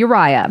 son of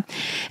Uriah.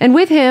 And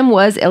with him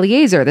was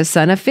Eleazar, the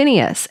son of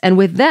Phinehas. And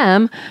with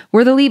them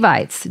were the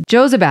Levites,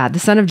 Jozabad, the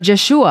son of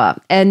Jeshua,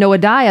 and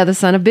Noadiah, the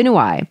son of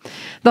Binnui.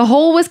 The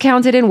whole was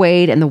counted and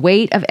weighed, and the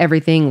weight of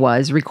everything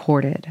was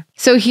recorded.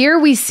 So here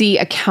we see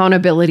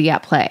accountability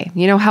at play.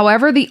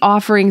 However the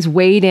offerings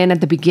weighed in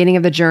at the beginning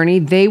of the journey,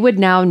 they would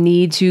now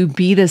need to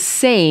be the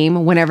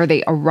same whenever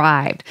they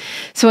arrived.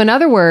 So in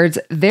other words,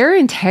 their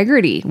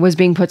integrity was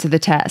being put to the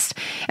test.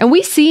 And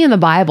we see in the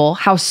Bible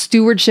how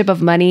stewardship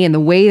of money and the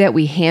way that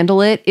we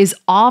handle it is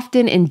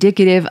often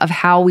indicative of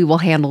how we will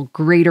handle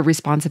greater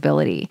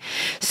responsibility.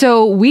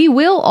 So we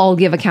will all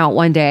give account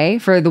one day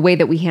for the way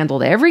that we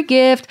handled every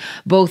gift,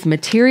 both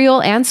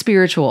material and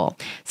spiritual.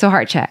 So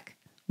heart check.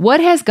 What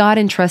has God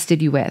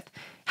entrusted you with?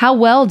 How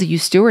well do you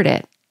steward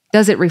it?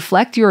 Does it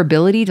reflect your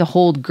ability to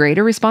hold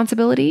greater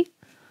responsibility?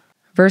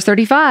 Verse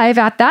 35,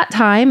 at that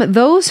time,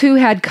 those who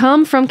had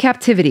come from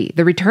captivity,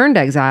 the returned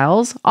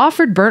exiles,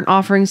 offered burnt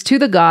offerings to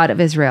the God of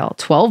Israel,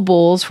 12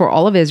 bulls for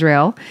all of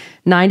Israel,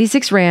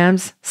 96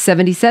 rams,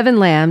 77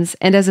 lambs,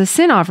 and as a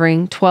sin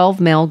offering,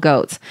 12 male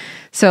goats.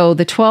 So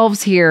the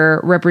 12s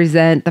here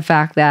represent the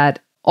fact that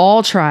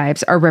all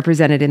tribes are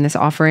represented in this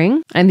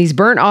offering, and these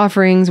burnt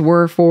offerings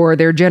were for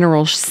their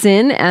general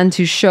sin and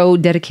to show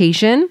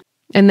dedication.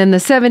 And then the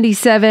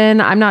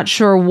 77, I'm not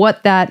sure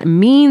what that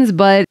means,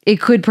 but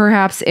it could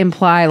perhaps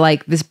imply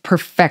like this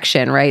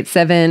perfection, right?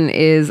 7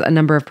 is a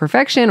number of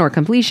perfection or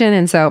completion.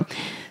 And so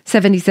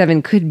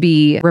 77 could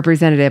be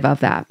representative of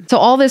that. So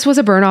all this was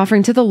a burnt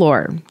offering to the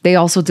Lord. They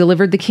also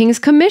delivered the king's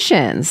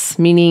commissions,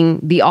 meaning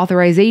the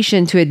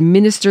authorization to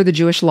administer the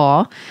Jewish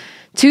law,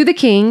 to the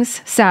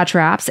kings,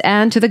 satraps,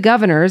 and to the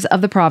governors of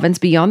the province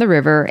beyond the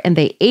river, and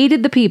they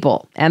aided the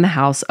people and the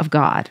house of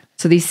God.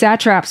 So these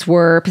satraps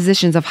were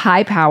positions of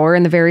high power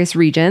in the various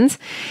regions,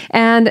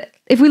 and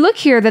if we look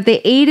here that they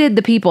aided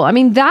the people, I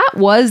mean, that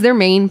was their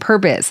main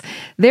purpose.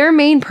 Their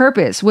main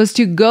purpose was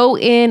to go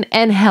in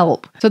and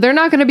help. So they're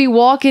not going to be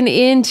walking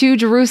into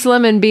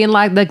Jerusalem and being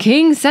like, the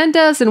king sent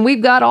us and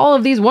we've got all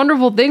of these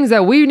wonderful things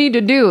that we need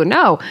to do.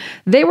 No,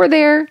 they were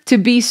there to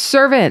be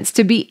servants,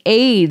 to be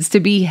aides, to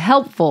be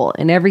helpful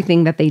in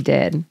everything that they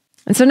did.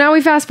 And so now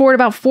we fast forward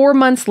about 4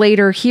 months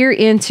later here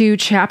into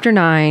chapter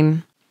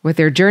 9. With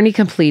their journey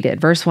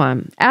completed, verse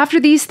 1. After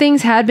these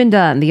things had been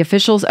done, the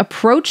officials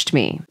approached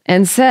me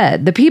and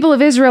said, the people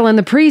of Israel and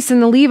the priests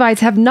and the Levites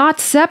have not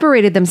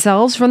separated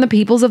themselves from the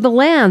peoples of the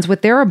lands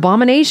with their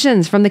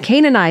abominations, from the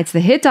Canaanites,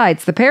 the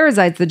Hittites, the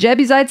Perizzites, the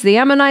Jebusites, the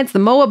Ammonites, the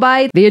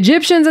Moabites, the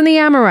Egyptians, and the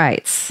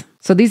Amorites.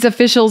 So these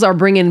officials are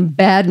bringing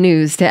bad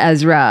news to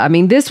Ezra. I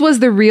mean, this was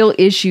the real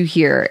issue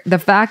here. The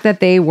fact that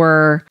they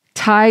were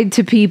tied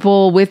to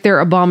people with their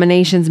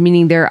abominations,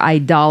 meaning their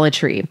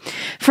idolatry.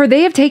 For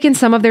they have taken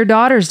some of their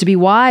daughters to be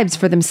wives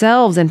for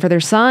themselves and for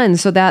their sons,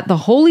 so that the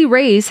holy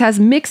race has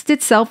mixed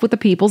itself with the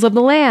peoples of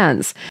the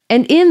lands.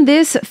 And in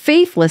this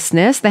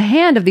faithlessness, the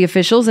hand of the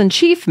officials and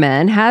chief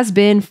men has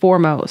been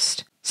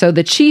foremost. So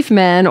the chief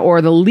men,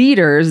 or the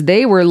leaders,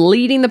 they were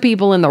leading the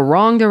people in the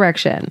wrong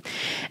direction.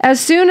 As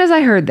soon as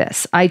I heard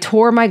this, I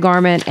tore my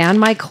garment and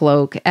my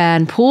cloak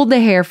and pulled the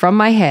hair from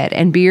my head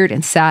and beard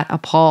and sat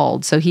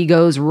appalled. So he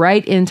goes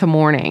right into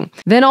mourning.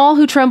 Then all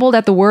who trembled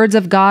at the words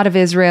of God of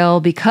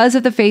Israel because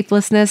of the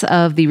faithlessness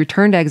of the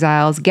returned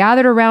exiles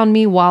gathered around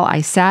me while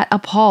I sat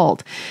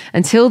appalled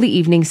until the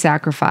evening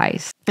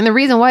sacrifice. And the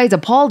reason why he's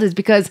appalled is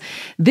because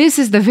this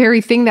is the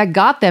very thing that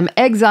got them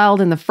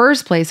exiled in the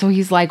first place. So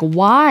he's like,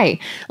 why?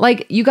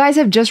 Like, you guys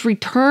have just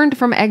returned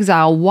from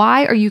exile.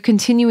 Why are you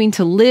continuing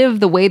to live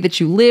the way that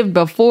you lived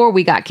before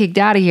we got kicked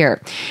out of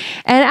here?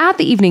 And at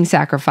the evening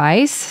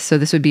sacrifice, so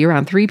this would be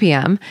around 3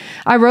 p.m.,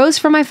 I rose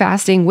from my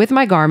fasting with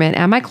my garment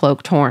and my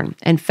cloak torn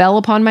and fell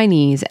upon my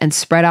knees and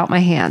spread out my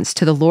hands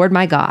to the Lord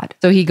my God.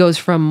 So he goes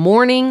from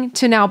mourning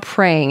to now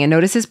praying, and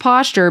notice his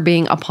posture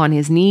being upon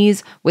his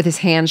knees with his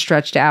hands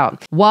stretched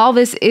out. While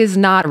this is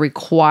not a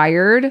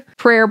required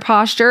prayer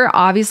posture,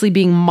 obviously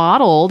being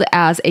modeled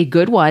as a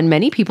good one,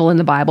 many people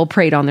in the Bible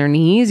prayed on their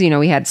knees. You know,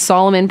 we had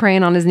Solomon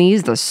praying on his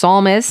knees, the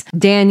psalmist,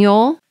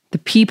 Daniel. The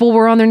people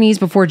were on their knees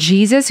before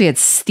Jesus. We had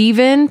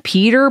Stephen,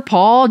 Peter,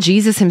 Paul,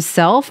 Jesus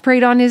himself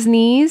prayed on his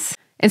knees.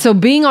 And so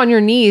being on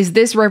your knees,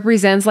 this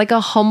represents like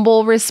a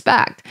humble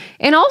respect.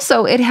 And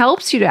also it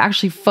helps you to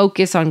actually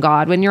focus on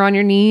God when you're on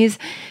your knees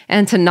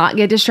and to not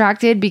get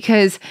distracted,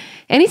 because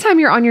anytime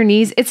you're on your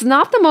knees, it's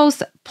not the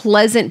most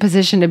pleasant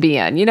position to be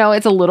in. You know,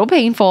 it's a little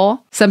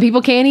painful. Some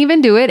people can't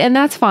even do it, and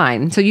that's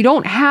fine. So you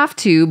don't have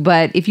to,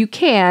 but if you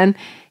can,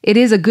 it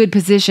is a good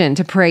position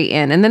to pray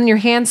in. And then your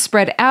hands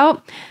spread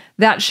out,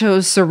 that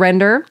shows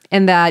surrender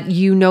and that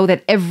you know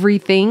that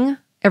everything,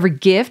 every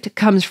gift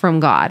comes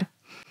from God.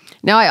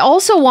 Now, I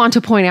also want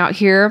to point out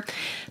here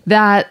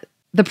that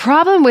the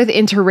problem with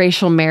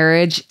interracial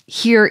marriage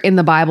here in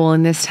the Bible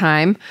in this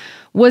time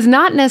was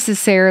not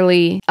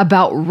necessarily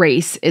about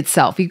race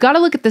itself. You've got to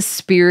look at the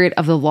spirit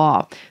of the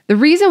law. The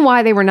reason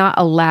why they were not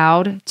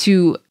allowed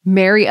to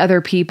marry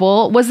other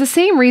people was the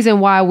same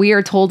reason why we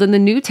are told in the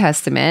New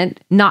Testament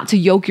not to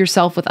yoke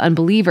yourself with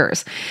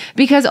unbelievers.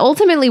 Because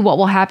ultimately what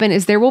will happen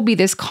is there will be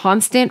this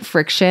constant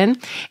friction,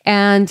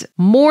 and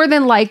more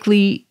than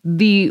likely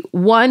the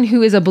one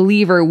who is a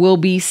believer will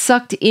be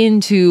sucked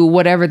into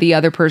whatever the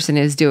other person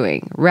is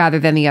doing rather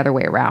than the other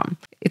way around.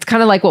 It's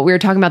kind of like what we were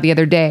talking about the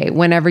other day.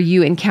 Whenever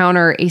you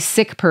encounter a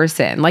sick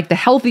person, like the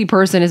healthy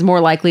person is more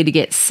likely to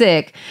get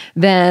sick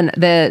than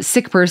the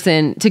sick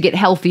person to get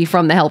healthy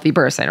from the healthy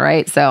person,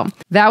 right? So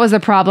that was a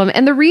problem.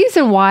 And the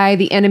reason why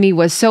the enemy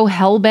was so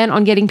hell-bent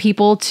on getting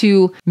people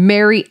to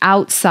marry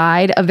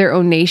outside of their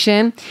own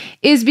nation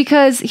is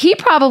because he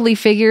probably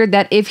figured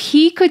that if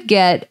he could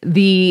get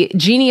the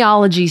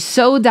genealogy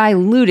so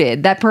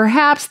diluted that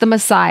perhaps the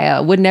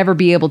Messiah would never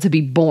be able to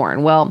be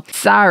born. Well,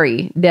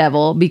 sorry,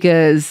 devil,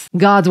 because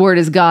God's word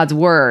is God's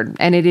word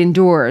and it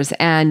endures,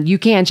 and you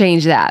can't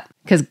change that.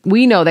 Because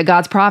we know that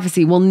God's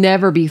prophecy will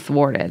never be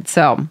thwarted.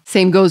 So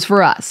same goes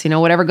for us. You know,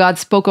 whatever God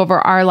spoke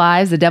over our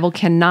lives, the devil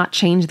cannot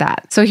change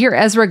that. So here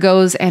Ezra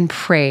goes and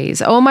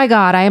prays, "Oh my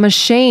God, I am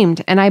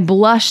ashamed and I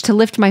blush to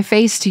lift my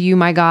face to you,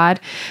 my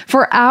God.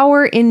 For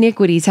our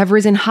iniquities have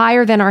risen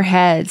higher than our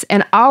heads,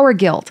 and our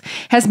guilt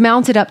has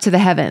mounted up to the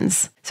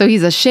heavens." So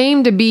he's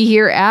ashamed to be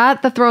here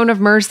at the throne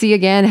of mercy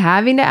again,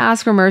 having to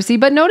ask for mercy.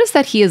 But notice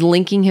that he is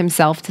linking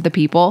himself to the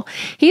people.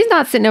 He's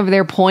not sitting over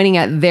there pointing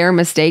at their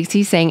mistakes.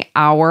 He's saying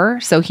our.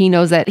 So he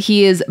knows that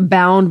he is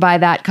bound by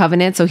that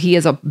covenant. So he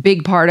is a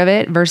big part of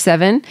it. Verse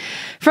 7,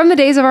 "From the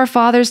days of our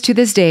fathers to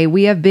this day,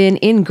 we have been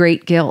in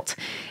great guilt.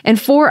 And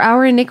for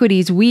our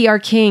iniquities, we, our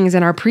kings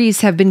and our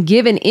priests, have been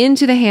given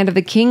into the hand of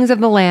the kings of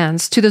the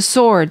lands, to the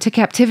sword, to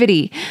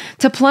captivity,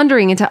 to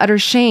plundering, and to utter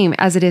shame,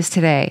 as it is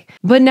today.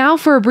 But now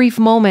for a brief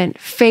moment,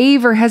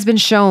 favor has been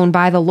shown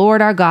by the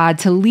Lord our God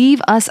to leave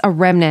us a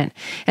remnant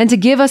and to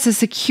give us a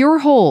secure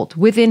hold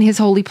within his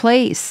holy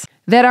place.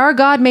 that our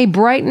God may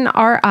brighten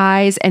our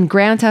eyes and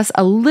grant us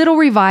a little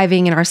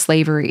reviving in our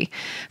slavery.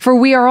 For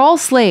we are all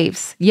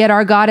slaves, yet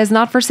our God has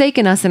not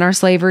forsaken us in our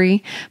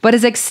slavery, but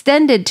has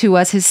extended to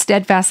us his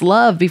steadfast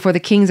love before the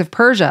kings of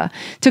Persia,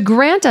 to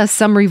grant us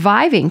some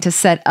reviving, to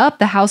set up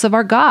the house of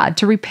our God,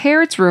 to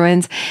repair its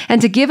ruins,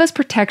 and to give us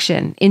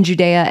protection in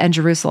Judea and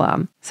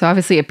Jerusalem. So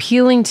obviously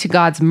appealing to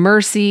God's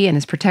mercy and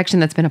his protection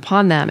that's been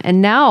upon them.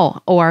 And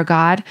now, O our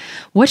God,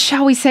 what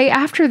shall we say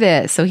after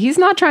this? So he's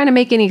not trying to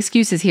make any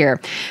excuses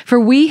here. For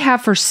we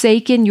have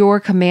forsaken your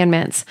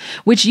commandments,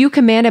 which you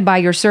commanded by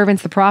your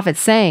servants the prophets,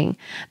 saying,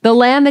 the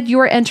land that you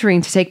are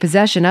entering to take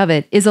possession of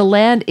it is a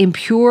land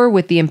impure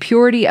with the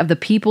impurity of the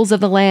peoples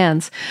of the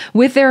lands,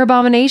 with their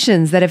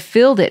abominations that have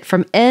filled it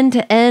from end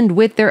to end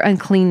with their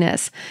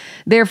uncleanness.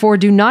 Therefore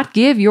do not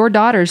give your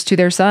daughters to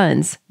their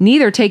sons,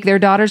 neither take their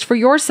daughters for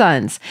your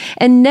sons,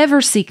 and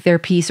never seek their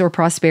peace or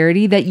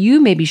prosperity, that you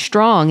may be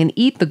strong and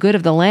eat the good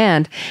of the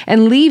land,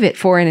 and leave it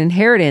for an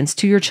inheritance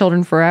to your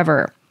children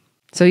forever.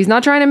 So he's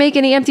not trying to make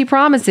any empty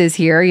promises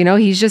here.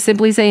 He's just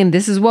simply saying,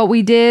 this is what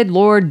we did.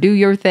 Lord, do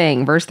your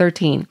thing. Verse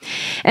 13.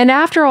 And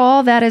after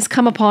all that has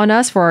come upon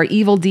us for our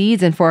evil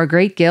deeds and for our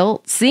great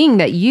guilt, seeing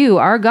that you,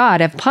 our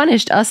God, have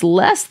punished us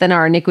less than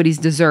our iniquities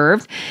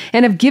deserved,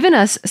 and have given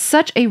us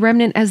such a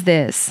remnant as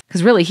this,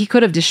 because really he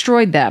could have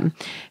destroyed them,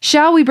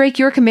 shall we break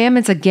your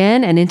commandments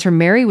again and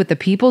intermarry with the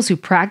peoples who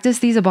practice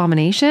these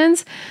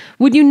abominations?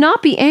 Would you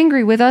not be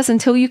angry with us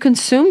until you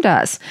consumed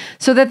us,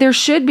 so that there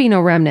should be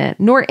no remnant,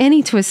 nor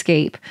any to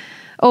escape?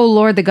 O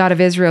Lord, the God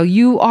of Israel,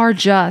 you are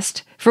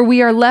just, for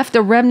we are left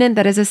a remnant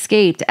that has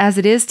escaped, as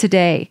it is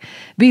today.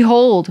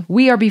 Behold,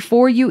 we are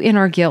before you in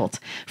our guilt,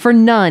 for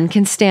none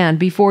can stand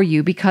before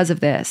you because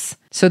of this.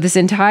 So this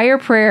entire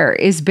prayer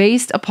is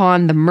based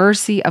upon the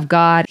mercy of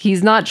God.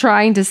 He's not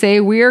trying to say,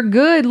 we're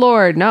good,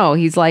 Lord. No,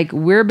 he's like,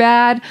 we're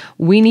bad.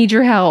 We need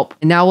your help.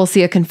 And now we'll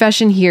see a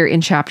confession here in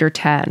chapter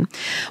 10.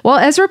 While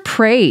Ezra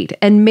prayed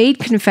and made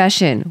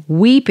confession,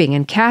 weeping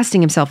and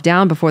casting himself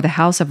down before the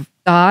house of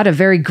God, a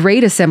very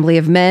great assembly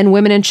of men,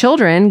 women, and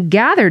children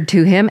gathered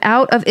to him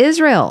out of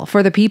Israel,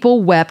 for the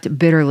people wept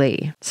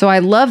bitterly. So I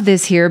love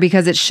this here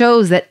because it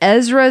shows that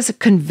Ezra's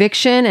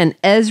conviction and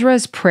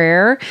Ezra's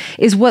prayer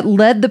is what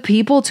led the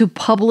people to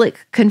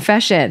public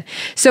confession.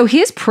 So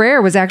his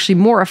prayer was actually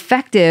more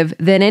effective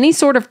than any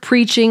sort of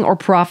preaching or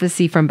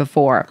prophecy from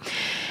before.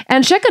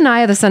 And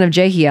Shechaniah, the son of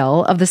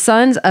Jehiel, of the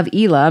sons of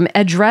Elam,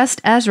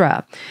 addressed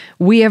Ezra.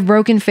 We have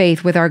broken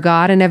faith with our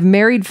God and have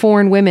married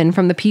foreign women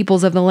from the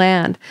peoples of the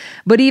land.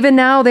 But even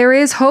now there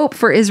is hope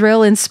for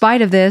Israel in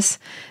spite of this.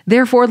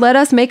 Therefore, let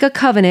us make a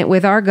covenant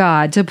with our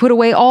God to put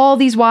away all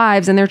these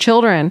wives and their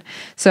children.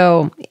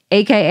 So,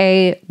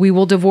 AKA, we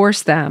will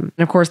divorce them.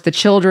 And of course, the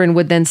children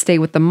would then stay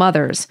with the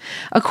mothers,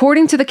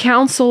 according to the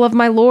counsel of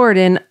my Lord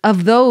and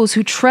of those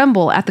who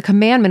tremble at the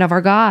commandment of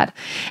our God.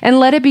 And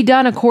let it be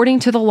done according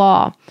to the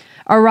law.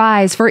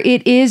 Arise, for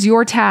it is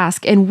your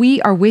task, and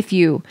we are with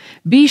you.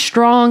 Be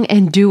strong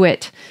and do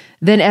it.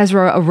 Then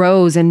Ezra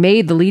arose and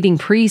made the leading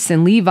priests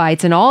and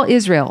Levites and all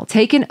Israel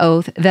take an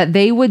oath that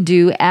they would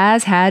do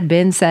as had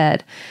been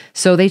said.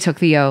 So they took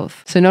the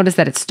oath. So notice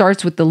that it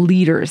starts with the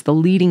leaders, the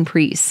leading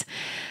priests.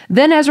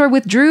 Then Ezra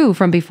withdrew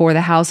from before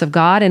the house of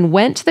God and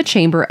went to the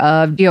chamber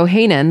of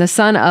Johanan, the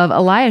son of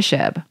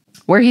Eliashib,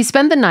 where he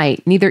spent the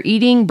night, neither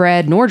eating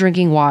bread nor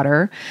drinking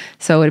water.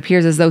 So it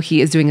appears as though he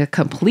is doing a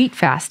complete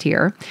fast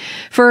here,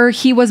 for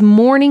he was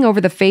mourning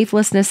over the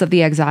faithlessness of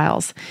the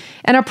exiles.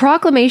 And a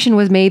proclamation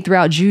was made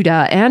throughout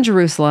Judah and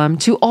Jerusalem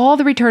to all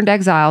the returned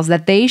exiles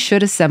that they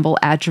should assemble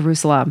at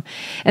Jerusalem,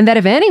 and that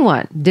if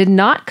anyone did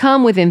not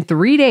come within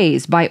 3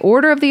 days by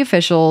order of the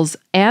officials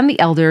and the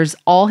elders,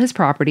 all his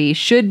property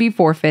should be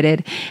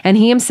forfeited, and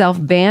he himself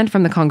banned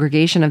from the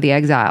congregation of the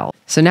exiles.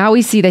 So now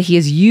we see that he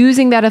is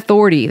using that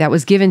authority that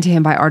was given to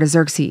him by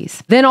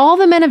Artaxerxes. Then all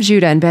the men of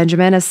Judah and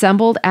Benjamin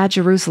assembled at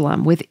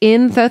Jerusalem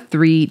within the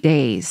 3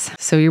 days.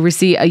 So here we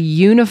see a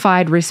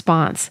unified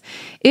response.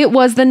 It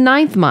was the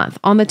 9th month,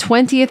 on the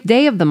 20th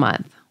day of the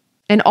month.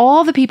 And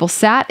all the people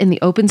sat in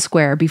the open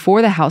square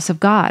before the house of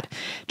God,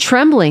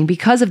 trembling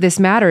because of this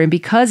matter and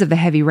because of the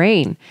heavy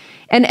rain.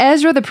 And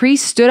Ezra the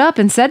priest stood up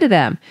and said to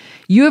them,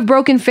 "You have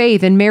broken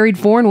faith and married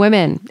foreign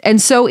women,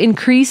 and so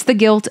increased the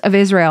guilt of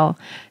Israel.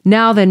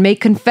 Now then,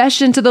 make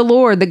confession to the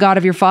Lord, the God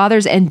of your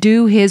fathers, and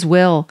do his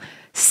will.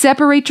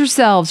 Separate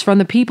yourselves from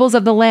the peoples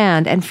of the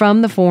land and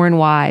from the foreign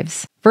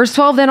wives." Verse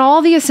 12, then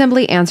all the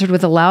assembly answered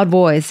with a loud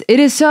voice, "It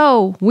is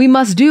so. We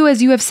must do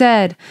as you have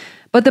said.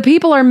 But the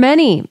people are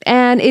many,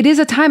 and it is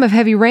a time of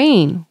heavy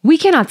rain. We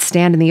cannot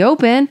stand in the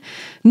open,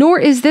 nor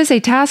is this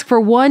a task for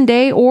 1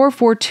 day or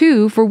for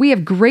 2, for we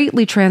have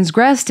greatly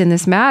transgressed in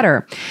this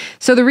matter."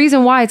 So the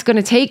reason why it's going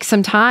to take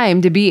some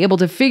time to be able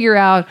to figure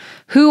out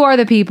who are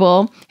the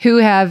people who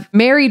have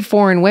married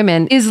foreign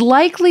women is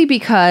likely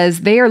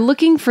because they are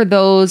looking for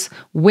those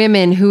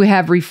women who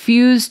have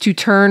refused to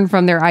turn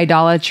from their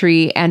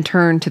idolatry and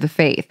turn to the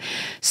faith.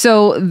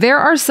 So there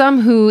are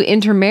some who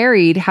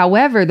intermarried.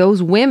 However,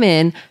 those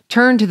women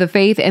turned to the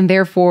faith and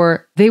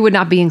therefore they would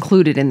not be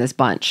included in this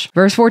bunch.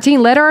 Verse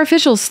 14, let our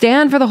officials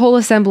stand for the whole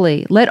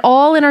assembly. Let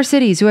all in our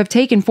cities who have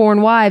taken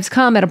foreign wives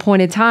come at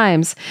appointed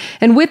times,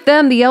 and with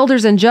them the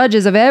elders and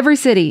judges of every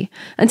city,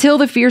 until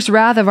the fierce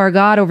wrath of our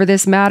God over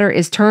this matter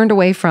is turned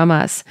away from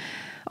us.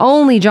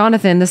 Only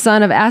Jonathan, the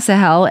son of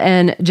Asahel,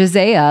 and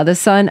Josiah, the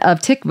son of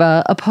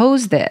Tikva,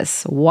 opposed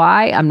this.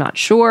 Why? I'm not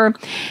sure.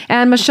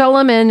 And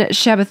Meshullam and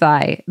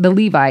Shabbathai, the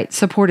Levite,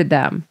 supported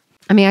them.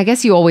 I mean, I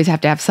guess you always have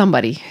to have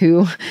somebody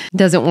who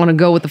doesn't want to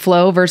go with the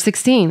flow. Verse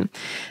 16.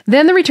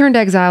 Then the returned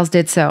exiles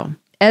did so.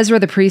 Ezra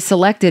the priest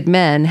selected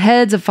men,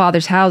 heads of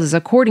fathers' houses,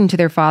 according to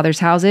their fathers'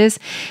 houses,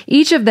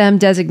 each of them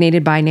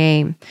designated by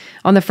name.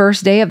 On the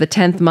first day of the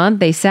 10th month,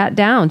 they sat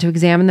down to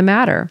examine the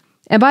matter.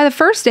 And by the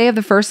first day of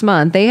the first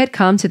month, they had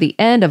come to the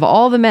end of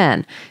all the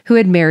men who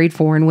had married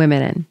foreign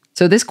women.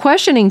 So this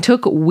questioning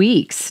took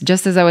weeks,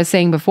 just as I was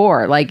saying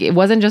before. Like, it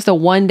wasn't just a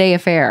one-day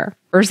affair.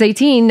 Verse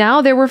 18,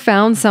 now there were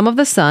found some of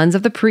the sons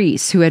of the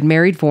priests who had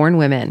married foreign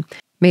women,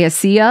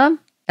 Maaseiah,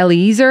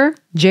 Eliezer,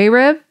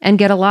 Jarib, and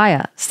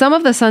Gedaliah, some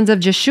of the sons of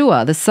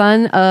Jeshua, the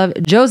son of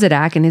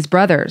Jozadak, and his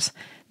brothers.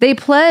 They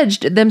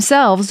pledged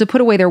themselves to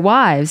put away their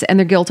wives, and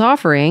their guilt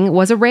offering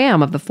was a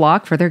ram of the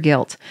flock for their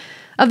guilt.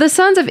 Of the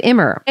sons of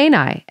Immer,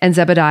 Ani, and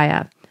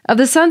Zebediah. Of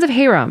the sons of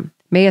Haram,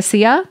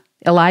 Maaseiah,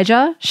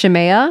 Elijah,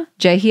 Shemaiah,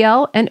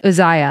 Jehiel, and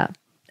Uzziah.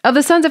 Of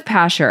the sons of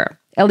Pashur,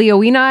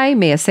 Elioenai,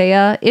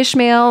 Maaseiah,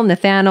 Ishmael,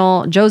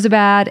 Nathanael,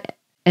 Jozabad,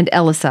 and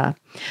Elisa.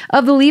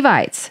 Of the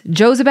Levites,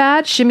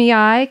 Jozabad,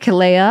 Shimei,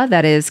 Kelaiah,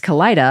 that is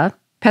Kelida,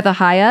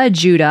 Pethahiah,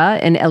 Judah,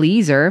 and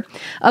Eliezer.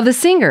 Of the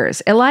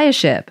singers,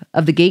 Eliashib.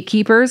 Of the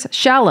gatekeepers,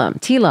 Shallum,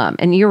 Telam,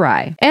 and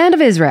Uri. And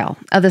of Israel,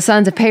 of the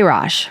sons of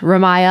Parosh,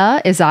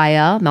 Ramiah,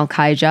 Isaiah,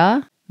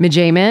 Malchijah,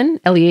 Mijamin,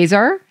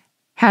 Eleazar,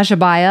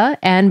 Hashabiah,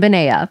 and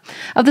Benaiah.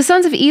 Of the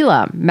sons of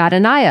Elam,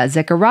 Mattaniah,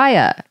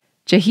 Zechariah,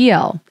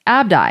 Jehiel,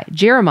 Abdi,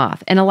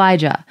 Jeremoth, and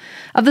Elijah.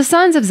 Of the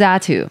sons of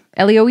Zatu,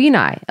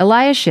 Elioenai,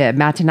 Eliashib,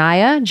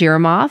 Mattaniah,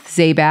 Jeremoth,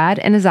 Zabad,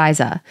 and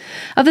Aziza.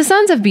 Of the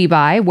sons of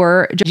Bebai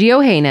were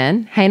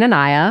Jehohanan,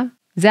 Hananiah,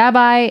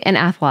 Zabai, and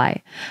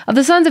Athli. Of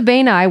the sons of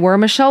Bani were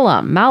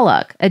Meshullam,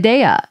 Malach,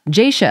 Adaiah,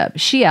 Jashub,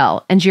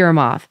 Sheal, and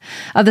Jeremoth.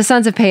 Of the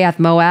sons of Pahath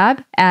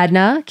Moab,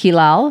 Adnah,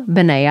 Kilal,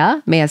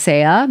 Benaiah,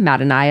 Maaseiah,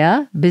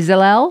 Mattaniah,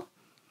 Bezalel,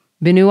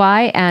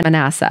 Binui, and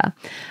Manasseh.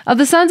 Of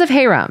the sons of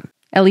Haram,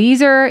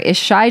 Eliezer,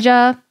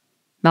 Ishijah,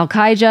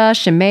 Malchijah,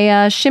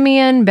 Shemaiah,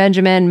 Shimeon,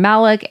 Benjamin,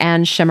 Malach,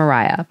 and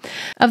Shemariah.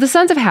 Of the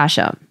sons of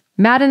Hashem,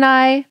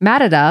 Madani,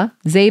 Mattada,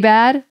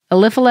 Zabad,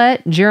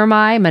 Eliphalet,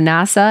 Jeremiah,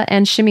 Manasseh,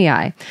 and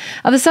Shimei.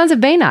 Of the sons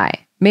of Bani,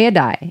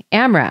 Maadai,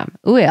 Amram,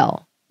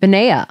 Uel,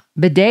 Benaiah,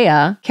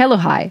 Bedaiah,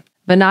 Keluhai,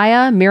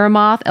 Benaiah,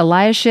 Miramoth,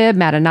 Eliashib,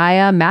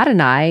 Mattaniah,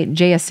 Mattani,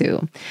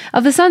 Jeasu.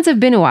 Of the sons of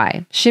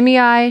Binui,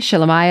 Shimei,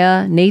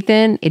 Shelemiah,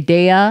 Nathan,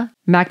 Idaiah,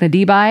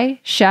 Machnadibai,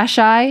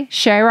 Shashai,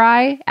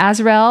 Sharai,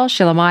 Azrael,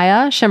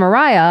 Shelemiah,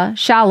 Shemariah,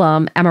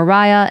 Shalom,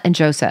 Amariah, and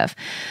Joseph.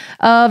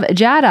 Of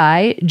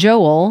Jaddai,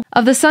 Joel.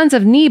 Of the sons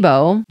of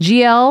Nebo,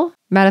 Jeiel,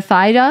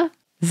 Mattathiah,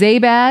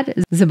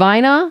 Zabad,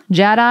 Zabina,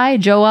 Jaddai,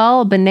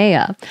 Joel,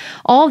 Benaiah.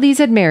 All these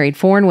had married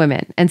foreign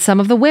women, and some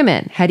of the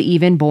women had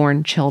even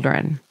borne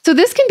children. So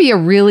this can be a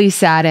really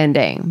sad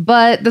ending,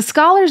 but the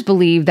scholars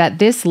believe that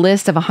this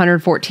list of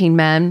 114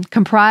 men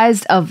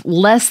comprised of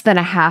less than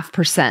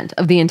 0.5%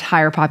 of the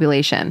entire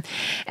population.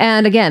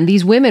 And again,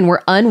 these women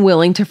were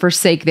unwilling to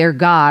forsake their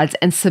gods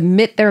and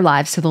submit their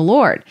lives to the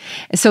Lord.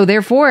 So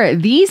therefore,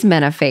 these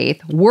men of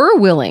faith were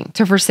willing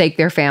to forsake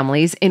their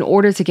families in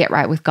order to get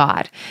right with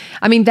God.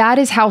 I mean, that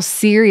is how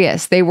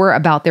serious they were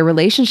about their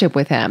relationship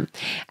with Him.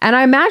 And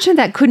I imagine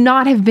that could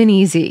not have been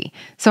easy.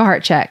 So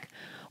heart check.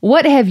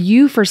 What have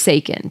you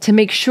forsaken to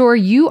make sure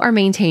you are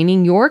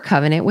maintaining your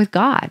covenant with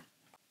God?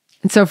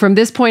 And so from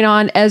this point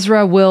on,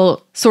 Ezra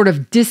will sort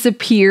of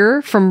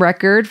disappear from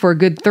record for a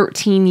good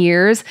 13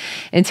 years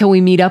until we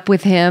meet up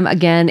with him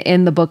again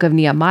in the book of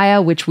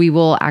Nehemiah, which we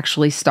will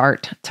actually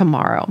start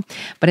tomorrow.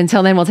 But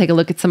until then, we'll take a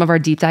look at some of our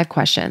deep dive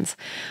questions.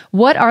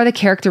 What are the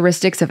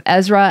characteristics of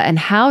Ezra, and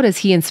how does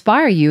he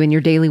inspire you in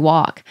your daily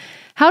walk?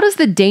 How does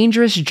the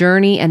dangerous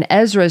journey and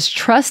Ezra's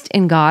trust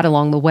in God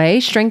along the way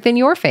strengthen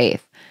your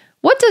faith?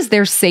 What does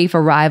their safe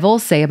arrival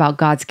say about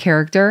God's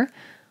character?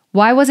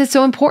 Why was it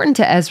so important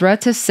to Ezra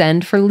to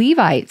send for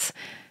Levites?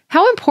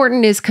 How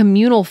important is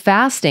communal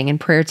fasting and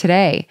prayer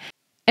today?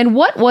 And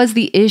what was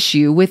the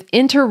issue with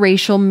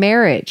interracial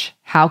marriage?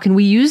 How can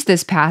we use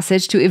this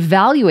passage to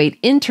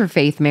evaluate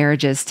interfaith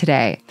marriages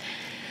today?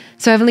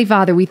 So Heavenly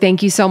Father, we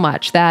thank you so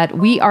much that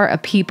we are a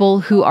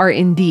people who are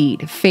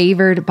indeed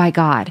favored by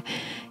God.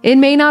 It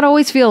may not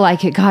always feel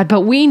like it, God,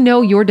 but we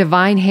know your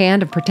divine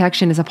hand of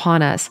protection is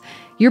upon us.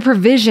 Your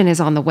provision is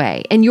on the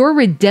way, and your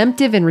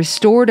redemptive and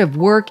restorative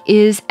work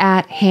is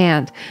at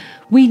hand.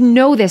 We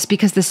know this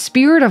because the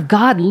Spirit of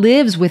God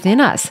lives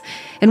within us,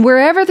 and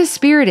wherever the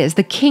Spirit is,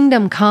 the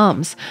kingdom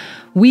comes.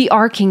 We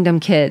are kingdom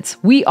kids.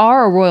 We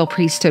are a royal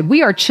priesthood.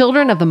 We are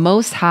children of the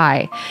Most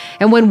High.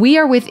 And when we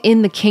are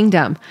within the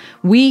kingdom,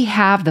 we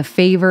have the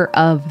favor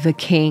of the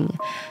King.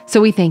 So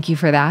we thank you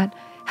for that.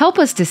 Help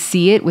us to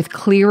see it with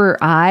clearer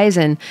eyes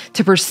and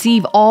to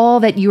perceive all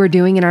that you are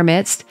doing in our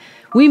midst.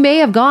 We may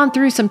have gone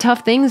through some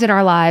tough things in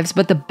our lives,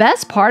 but the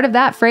best part of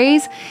that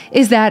phrase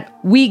is that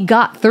we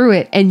got through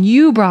it and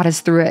you brought us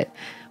through it.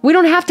 We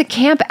don't have to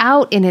camp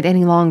out in it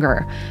any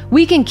longer.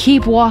 We can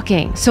keep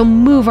walking, so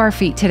move our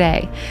feet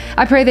today.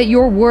 I pray that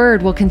your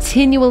word will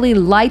continually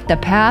light the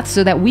path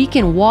so that we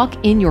can walk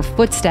in your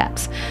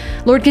footsteps.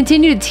 Lord,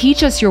 continue to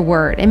teach us your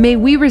word, and may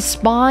we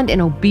respond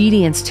in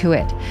obedience to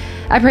it.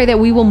 I pray that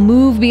we will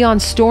move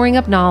beyond storing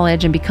up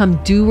knowledge and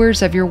become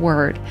doers of your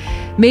word.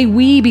 May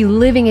we be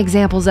living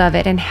examples of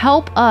it and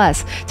help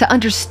us to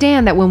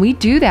understand that when we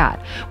do that,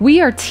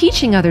 we are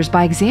teaching others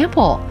by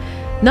example.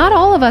 Not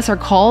all of us are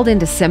called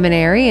into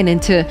seminary and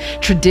into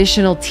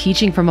traditional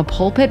teaching from a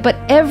pulpit, but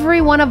every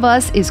one of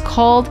us is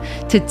called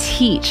to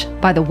teach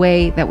by the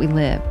way that we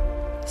live.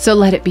 So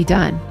let it be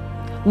done.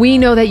 We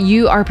know that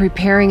you are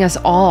preparing us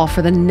all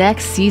for the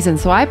next season,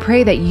 so I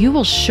pray that you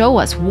will show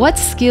us what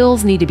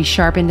skills need to be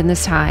sharpened in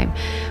this time.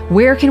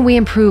 Where can we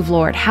improve,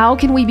 Lord? How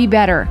can we be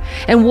better?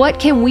 And what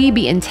can we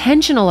be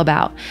intentional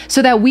about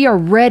so that we are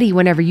ready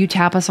whenever you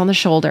tap us on the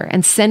shoulder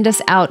and send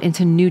us out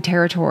into new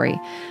territory?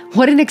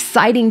 What an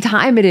exciting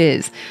time it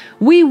is.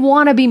 We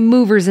want to be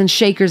movers and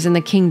shakers in the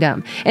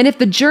kingdom. And if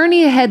the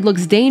journey ahead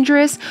looks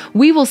dangerous,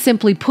 we will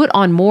simply put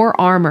on more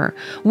armor.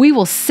 We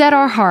will set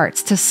our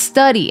hearts to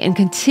study and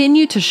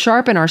continue to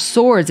sharpen our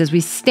swords as we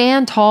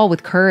stand tall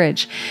with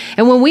courage.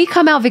 And when we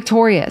come out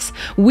victorious,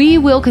 we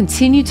will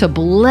continue to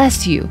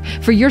bless you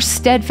for your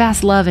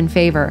steadfast love and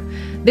favor.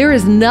 There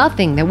is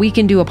nothing that we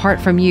can do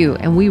apart from you,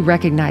 and we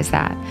recognize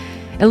that.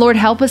 And Lord,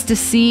 help us to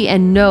see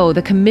and know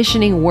the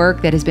commissioning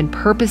work that has been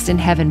purposed in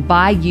heaven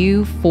by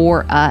you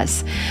for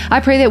us.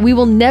 I pray that we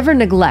will never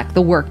neglect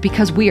the work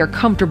because we are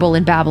comfortable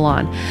in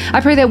Babylon.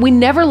 I pray that we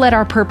never let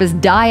our purpose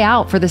die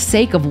out for the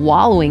sake of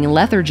wallowing in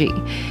lethargy.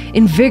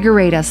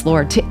 Invigorate us,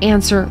 Lord, to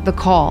answer the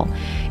call.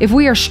 If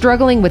we are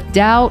struggling with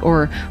doubt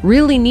or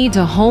really need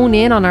to hone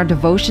in on our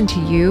devotion to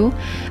you,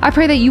 I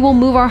pray that you will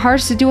move our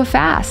hearts to do a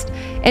fast.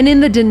 And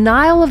in the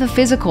denial of the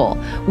physical,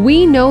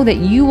 we know that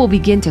you will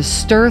begin to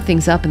stir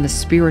things up in the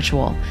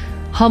spiritual.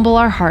 Humble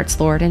our hearts,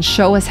 Lord, and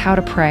show us how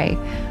to pray.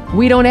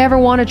 We don't ever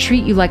want to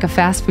treat you like a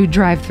fast food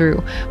drive-thru,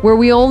 where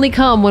we only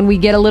come when we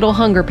get a little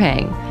hunger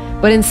pang.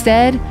 But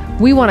instead,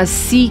 we want to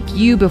seek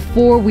you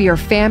before we are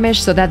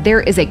famished so that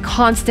there is a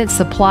constant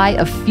supply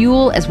of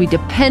fuel as we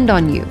depend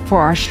on you for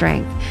our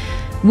strength.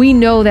 We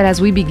know that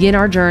as we begin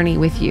our journey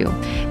with you,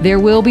 there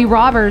will be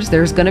robbers,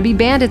 there's going to be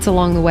bandits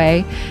along the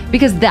way,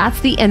 because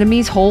that's the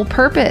enemy's whole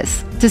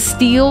purpose, to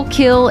steal,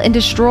 kill, and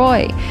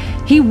destroy.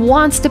 He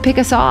wants to pick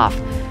us off.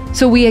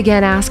 So we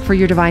again ask for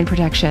your divine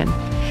protection.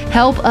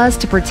 Help us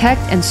to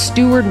protect and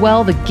steward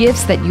well the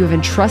gifts that you have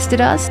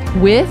entrusted us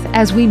with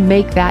as we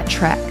make that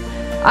trek.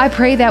 I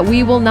pray that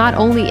we will not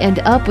only end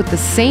up with the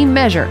same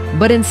measure,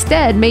 but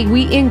instead may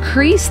we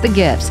increase the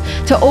gifts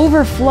to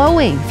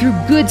overflowing through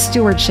good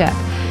stewardship.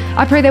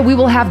 I pray that we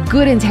will have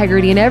good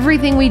integrity in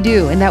everything we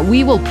do and that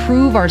we will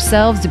prove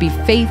ourselves to be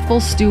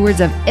faithful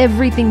stewards of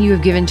everything you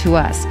have given to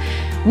us.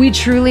 We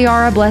truly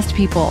are a blessed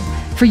people,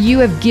 for you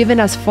have given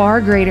us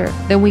far greater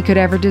than we could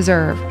ever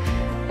deserve.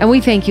 And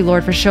we thank you,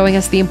 Lord, for showing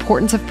us the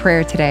importance of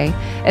prayer today,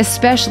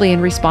 especially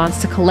in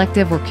response to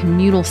collective or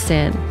communal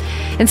sin.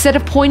 Instead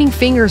of pointing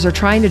fingers or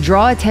trying to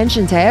draw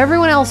attention to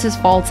everyone else's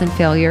faults and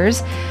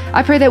failures,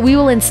 I pray that we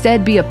will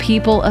instead be a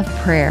people of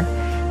prayer,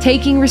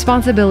 taking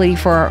responsibility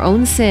for our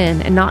own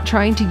sin and not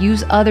trying to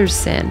use others'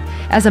 sin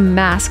as a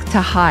mask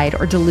to hide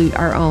or dilute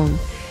our own.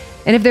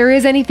 And if there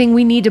is anything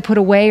we need to put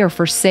away or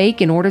forsake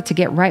in order to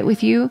get right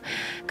with you,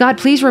 God,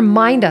 please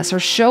remind us or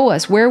show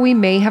us where we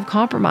may have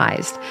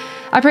compromised.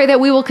 I pray that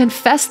we will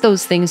confess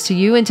those things to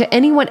you and to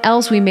anyone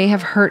else we may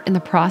have hurt in the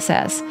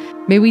process.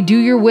 May we do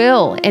your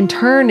will and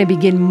turn and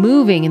begin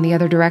moving in the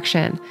other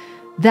direction.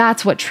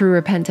 That's what true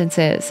repentance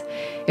is.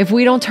 If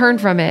we don't turn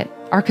from it,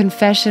 our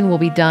confession will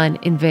be done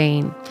in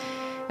vain.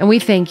 And we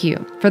thank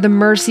you for the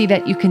mercy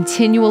that you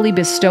continually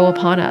bestow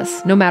upon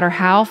us, no matter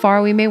how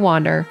far we may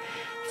wander.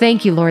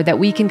 Thank you, Lord, that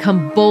we can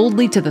come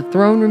boldly to the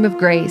throne room of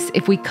grace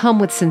if we come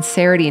with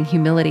sincerity and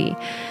humility.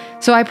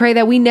 So I pray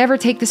that we never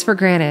take this for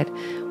granted.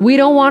 We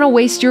don't want to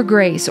waste your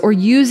grace or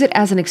use it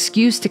as an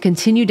excuse to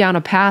continue down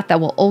a path that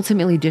will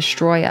ultimately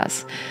destroy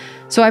us.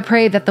 So I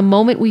pray that the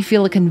moment we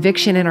feel a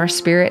conviction in our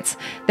spirits,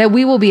 that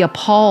we will be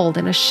appalled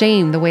and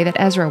ashamed the way that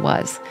Ezra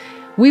was.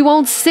 We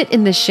won't sit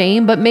in the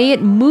shame, but may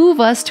it move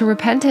us to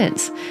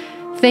repentance.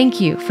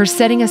 Thank you for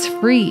setting us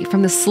free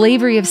from the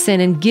slavery of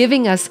sin and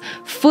giving us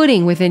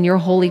footing within your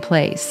holy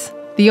place.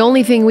 The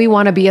only thing we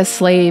want to be a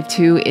slave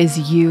to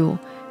is you.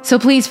 So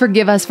please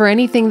forgive us for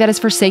anything that has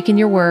forsaken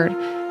your word.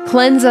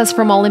 Cleanse us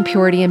from all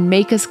impurity and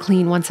make us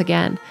clean once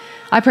again.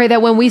 I pray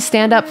that when we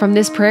stand up from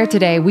this prayer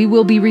today, we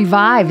will be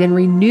revived and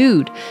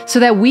renewed so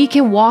that we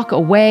can walk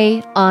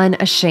away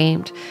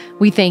unashamed.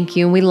 We thank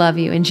you and we love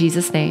you in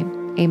Jesus'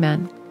 name.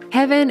 Amen.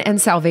 Heaven and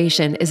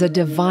salvation is a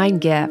divine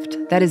gift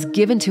that is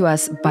given to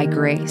us by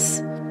grace.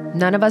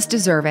 None of us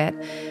deserve it.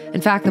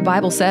 In fact, the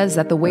Bible says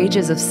that the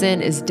wages of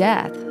sin is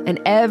death, and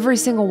every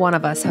single one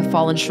of us have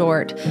fallen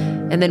short,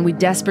 and then we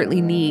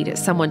desperately need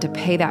someone to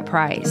pay that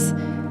price.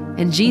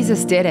 And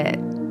Jesus did it.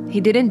 He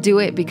didn't do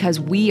it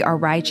because we are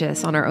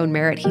righteous on our own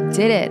merit. He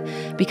did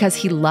it because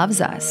he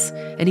loves us,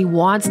 and he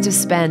wants to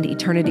spend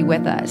eternity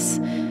with us.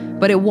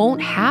 But it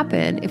won't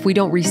happen if we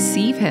don't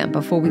receive him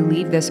before we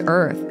leave this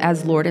earth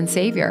as Lord and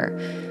Savior.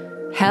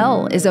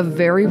 Hell is a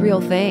very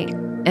real thing,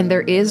 and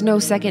there is no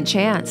second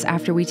chance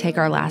after we take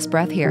our last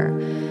breath here.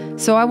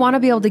 So I want to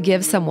be able to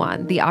give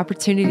someone the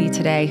opportunity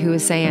today who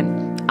is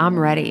saying, I'm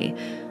ready.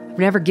 I've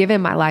never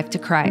given my life to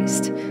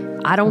Christ.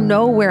 I don't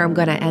know where I'm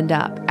going to end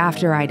up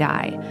after I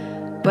die,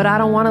 but I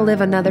don't want to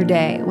live another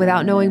day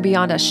without knowing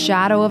beyond a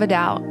shadow of a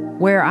doubt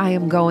where I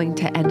am going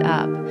to end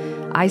up.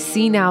 I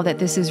see now that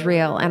this is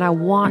real, and I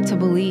want to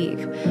believe.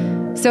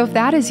 So if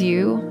that is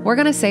you, we're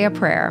going to say a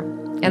prayer,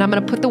 and I'm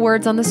going to put the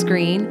words on the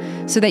screen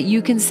so that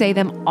you can say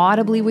them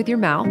audibly with your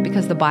mouth,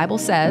 because the Bible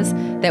says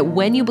that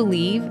when you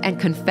believe and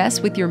confess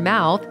with your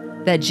mouth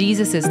that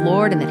Jesus is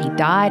Lord and that he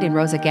died and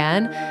rose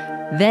again,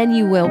 then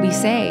you will be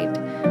saved.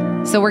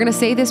 So we're going to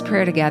say this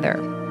prayer together.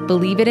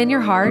 Believe it in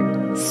your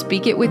heart,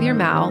 speak it with your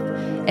mouth,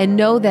 and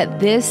know that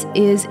this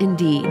is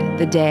indeed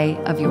the day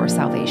of your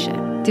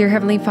salvation. Dear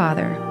Heavenly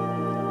Father,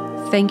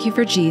 thank you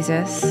for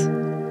Jesus.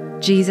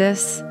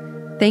 Jesus,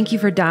 thank you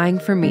for dying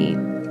for me.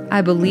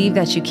 I believe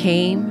that you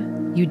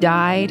came, you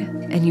died,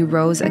 and you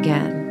rose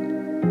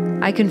again.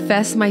 I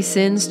confess my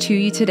sins to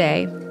you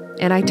today,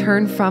 and I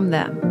turn from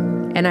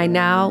them, and I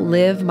now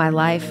live my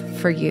life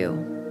for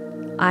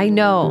you. I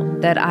know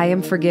that I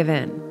am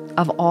forgiven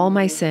of all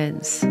my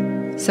sins,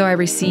 so I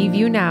receive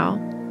you now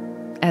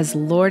as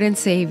Lord and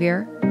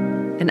Savior,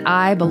 and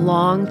I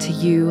belong to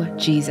you,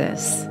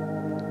 Jesus.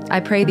 I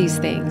pray these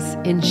things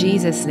in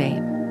Jesus'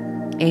 name.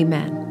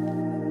 Amen.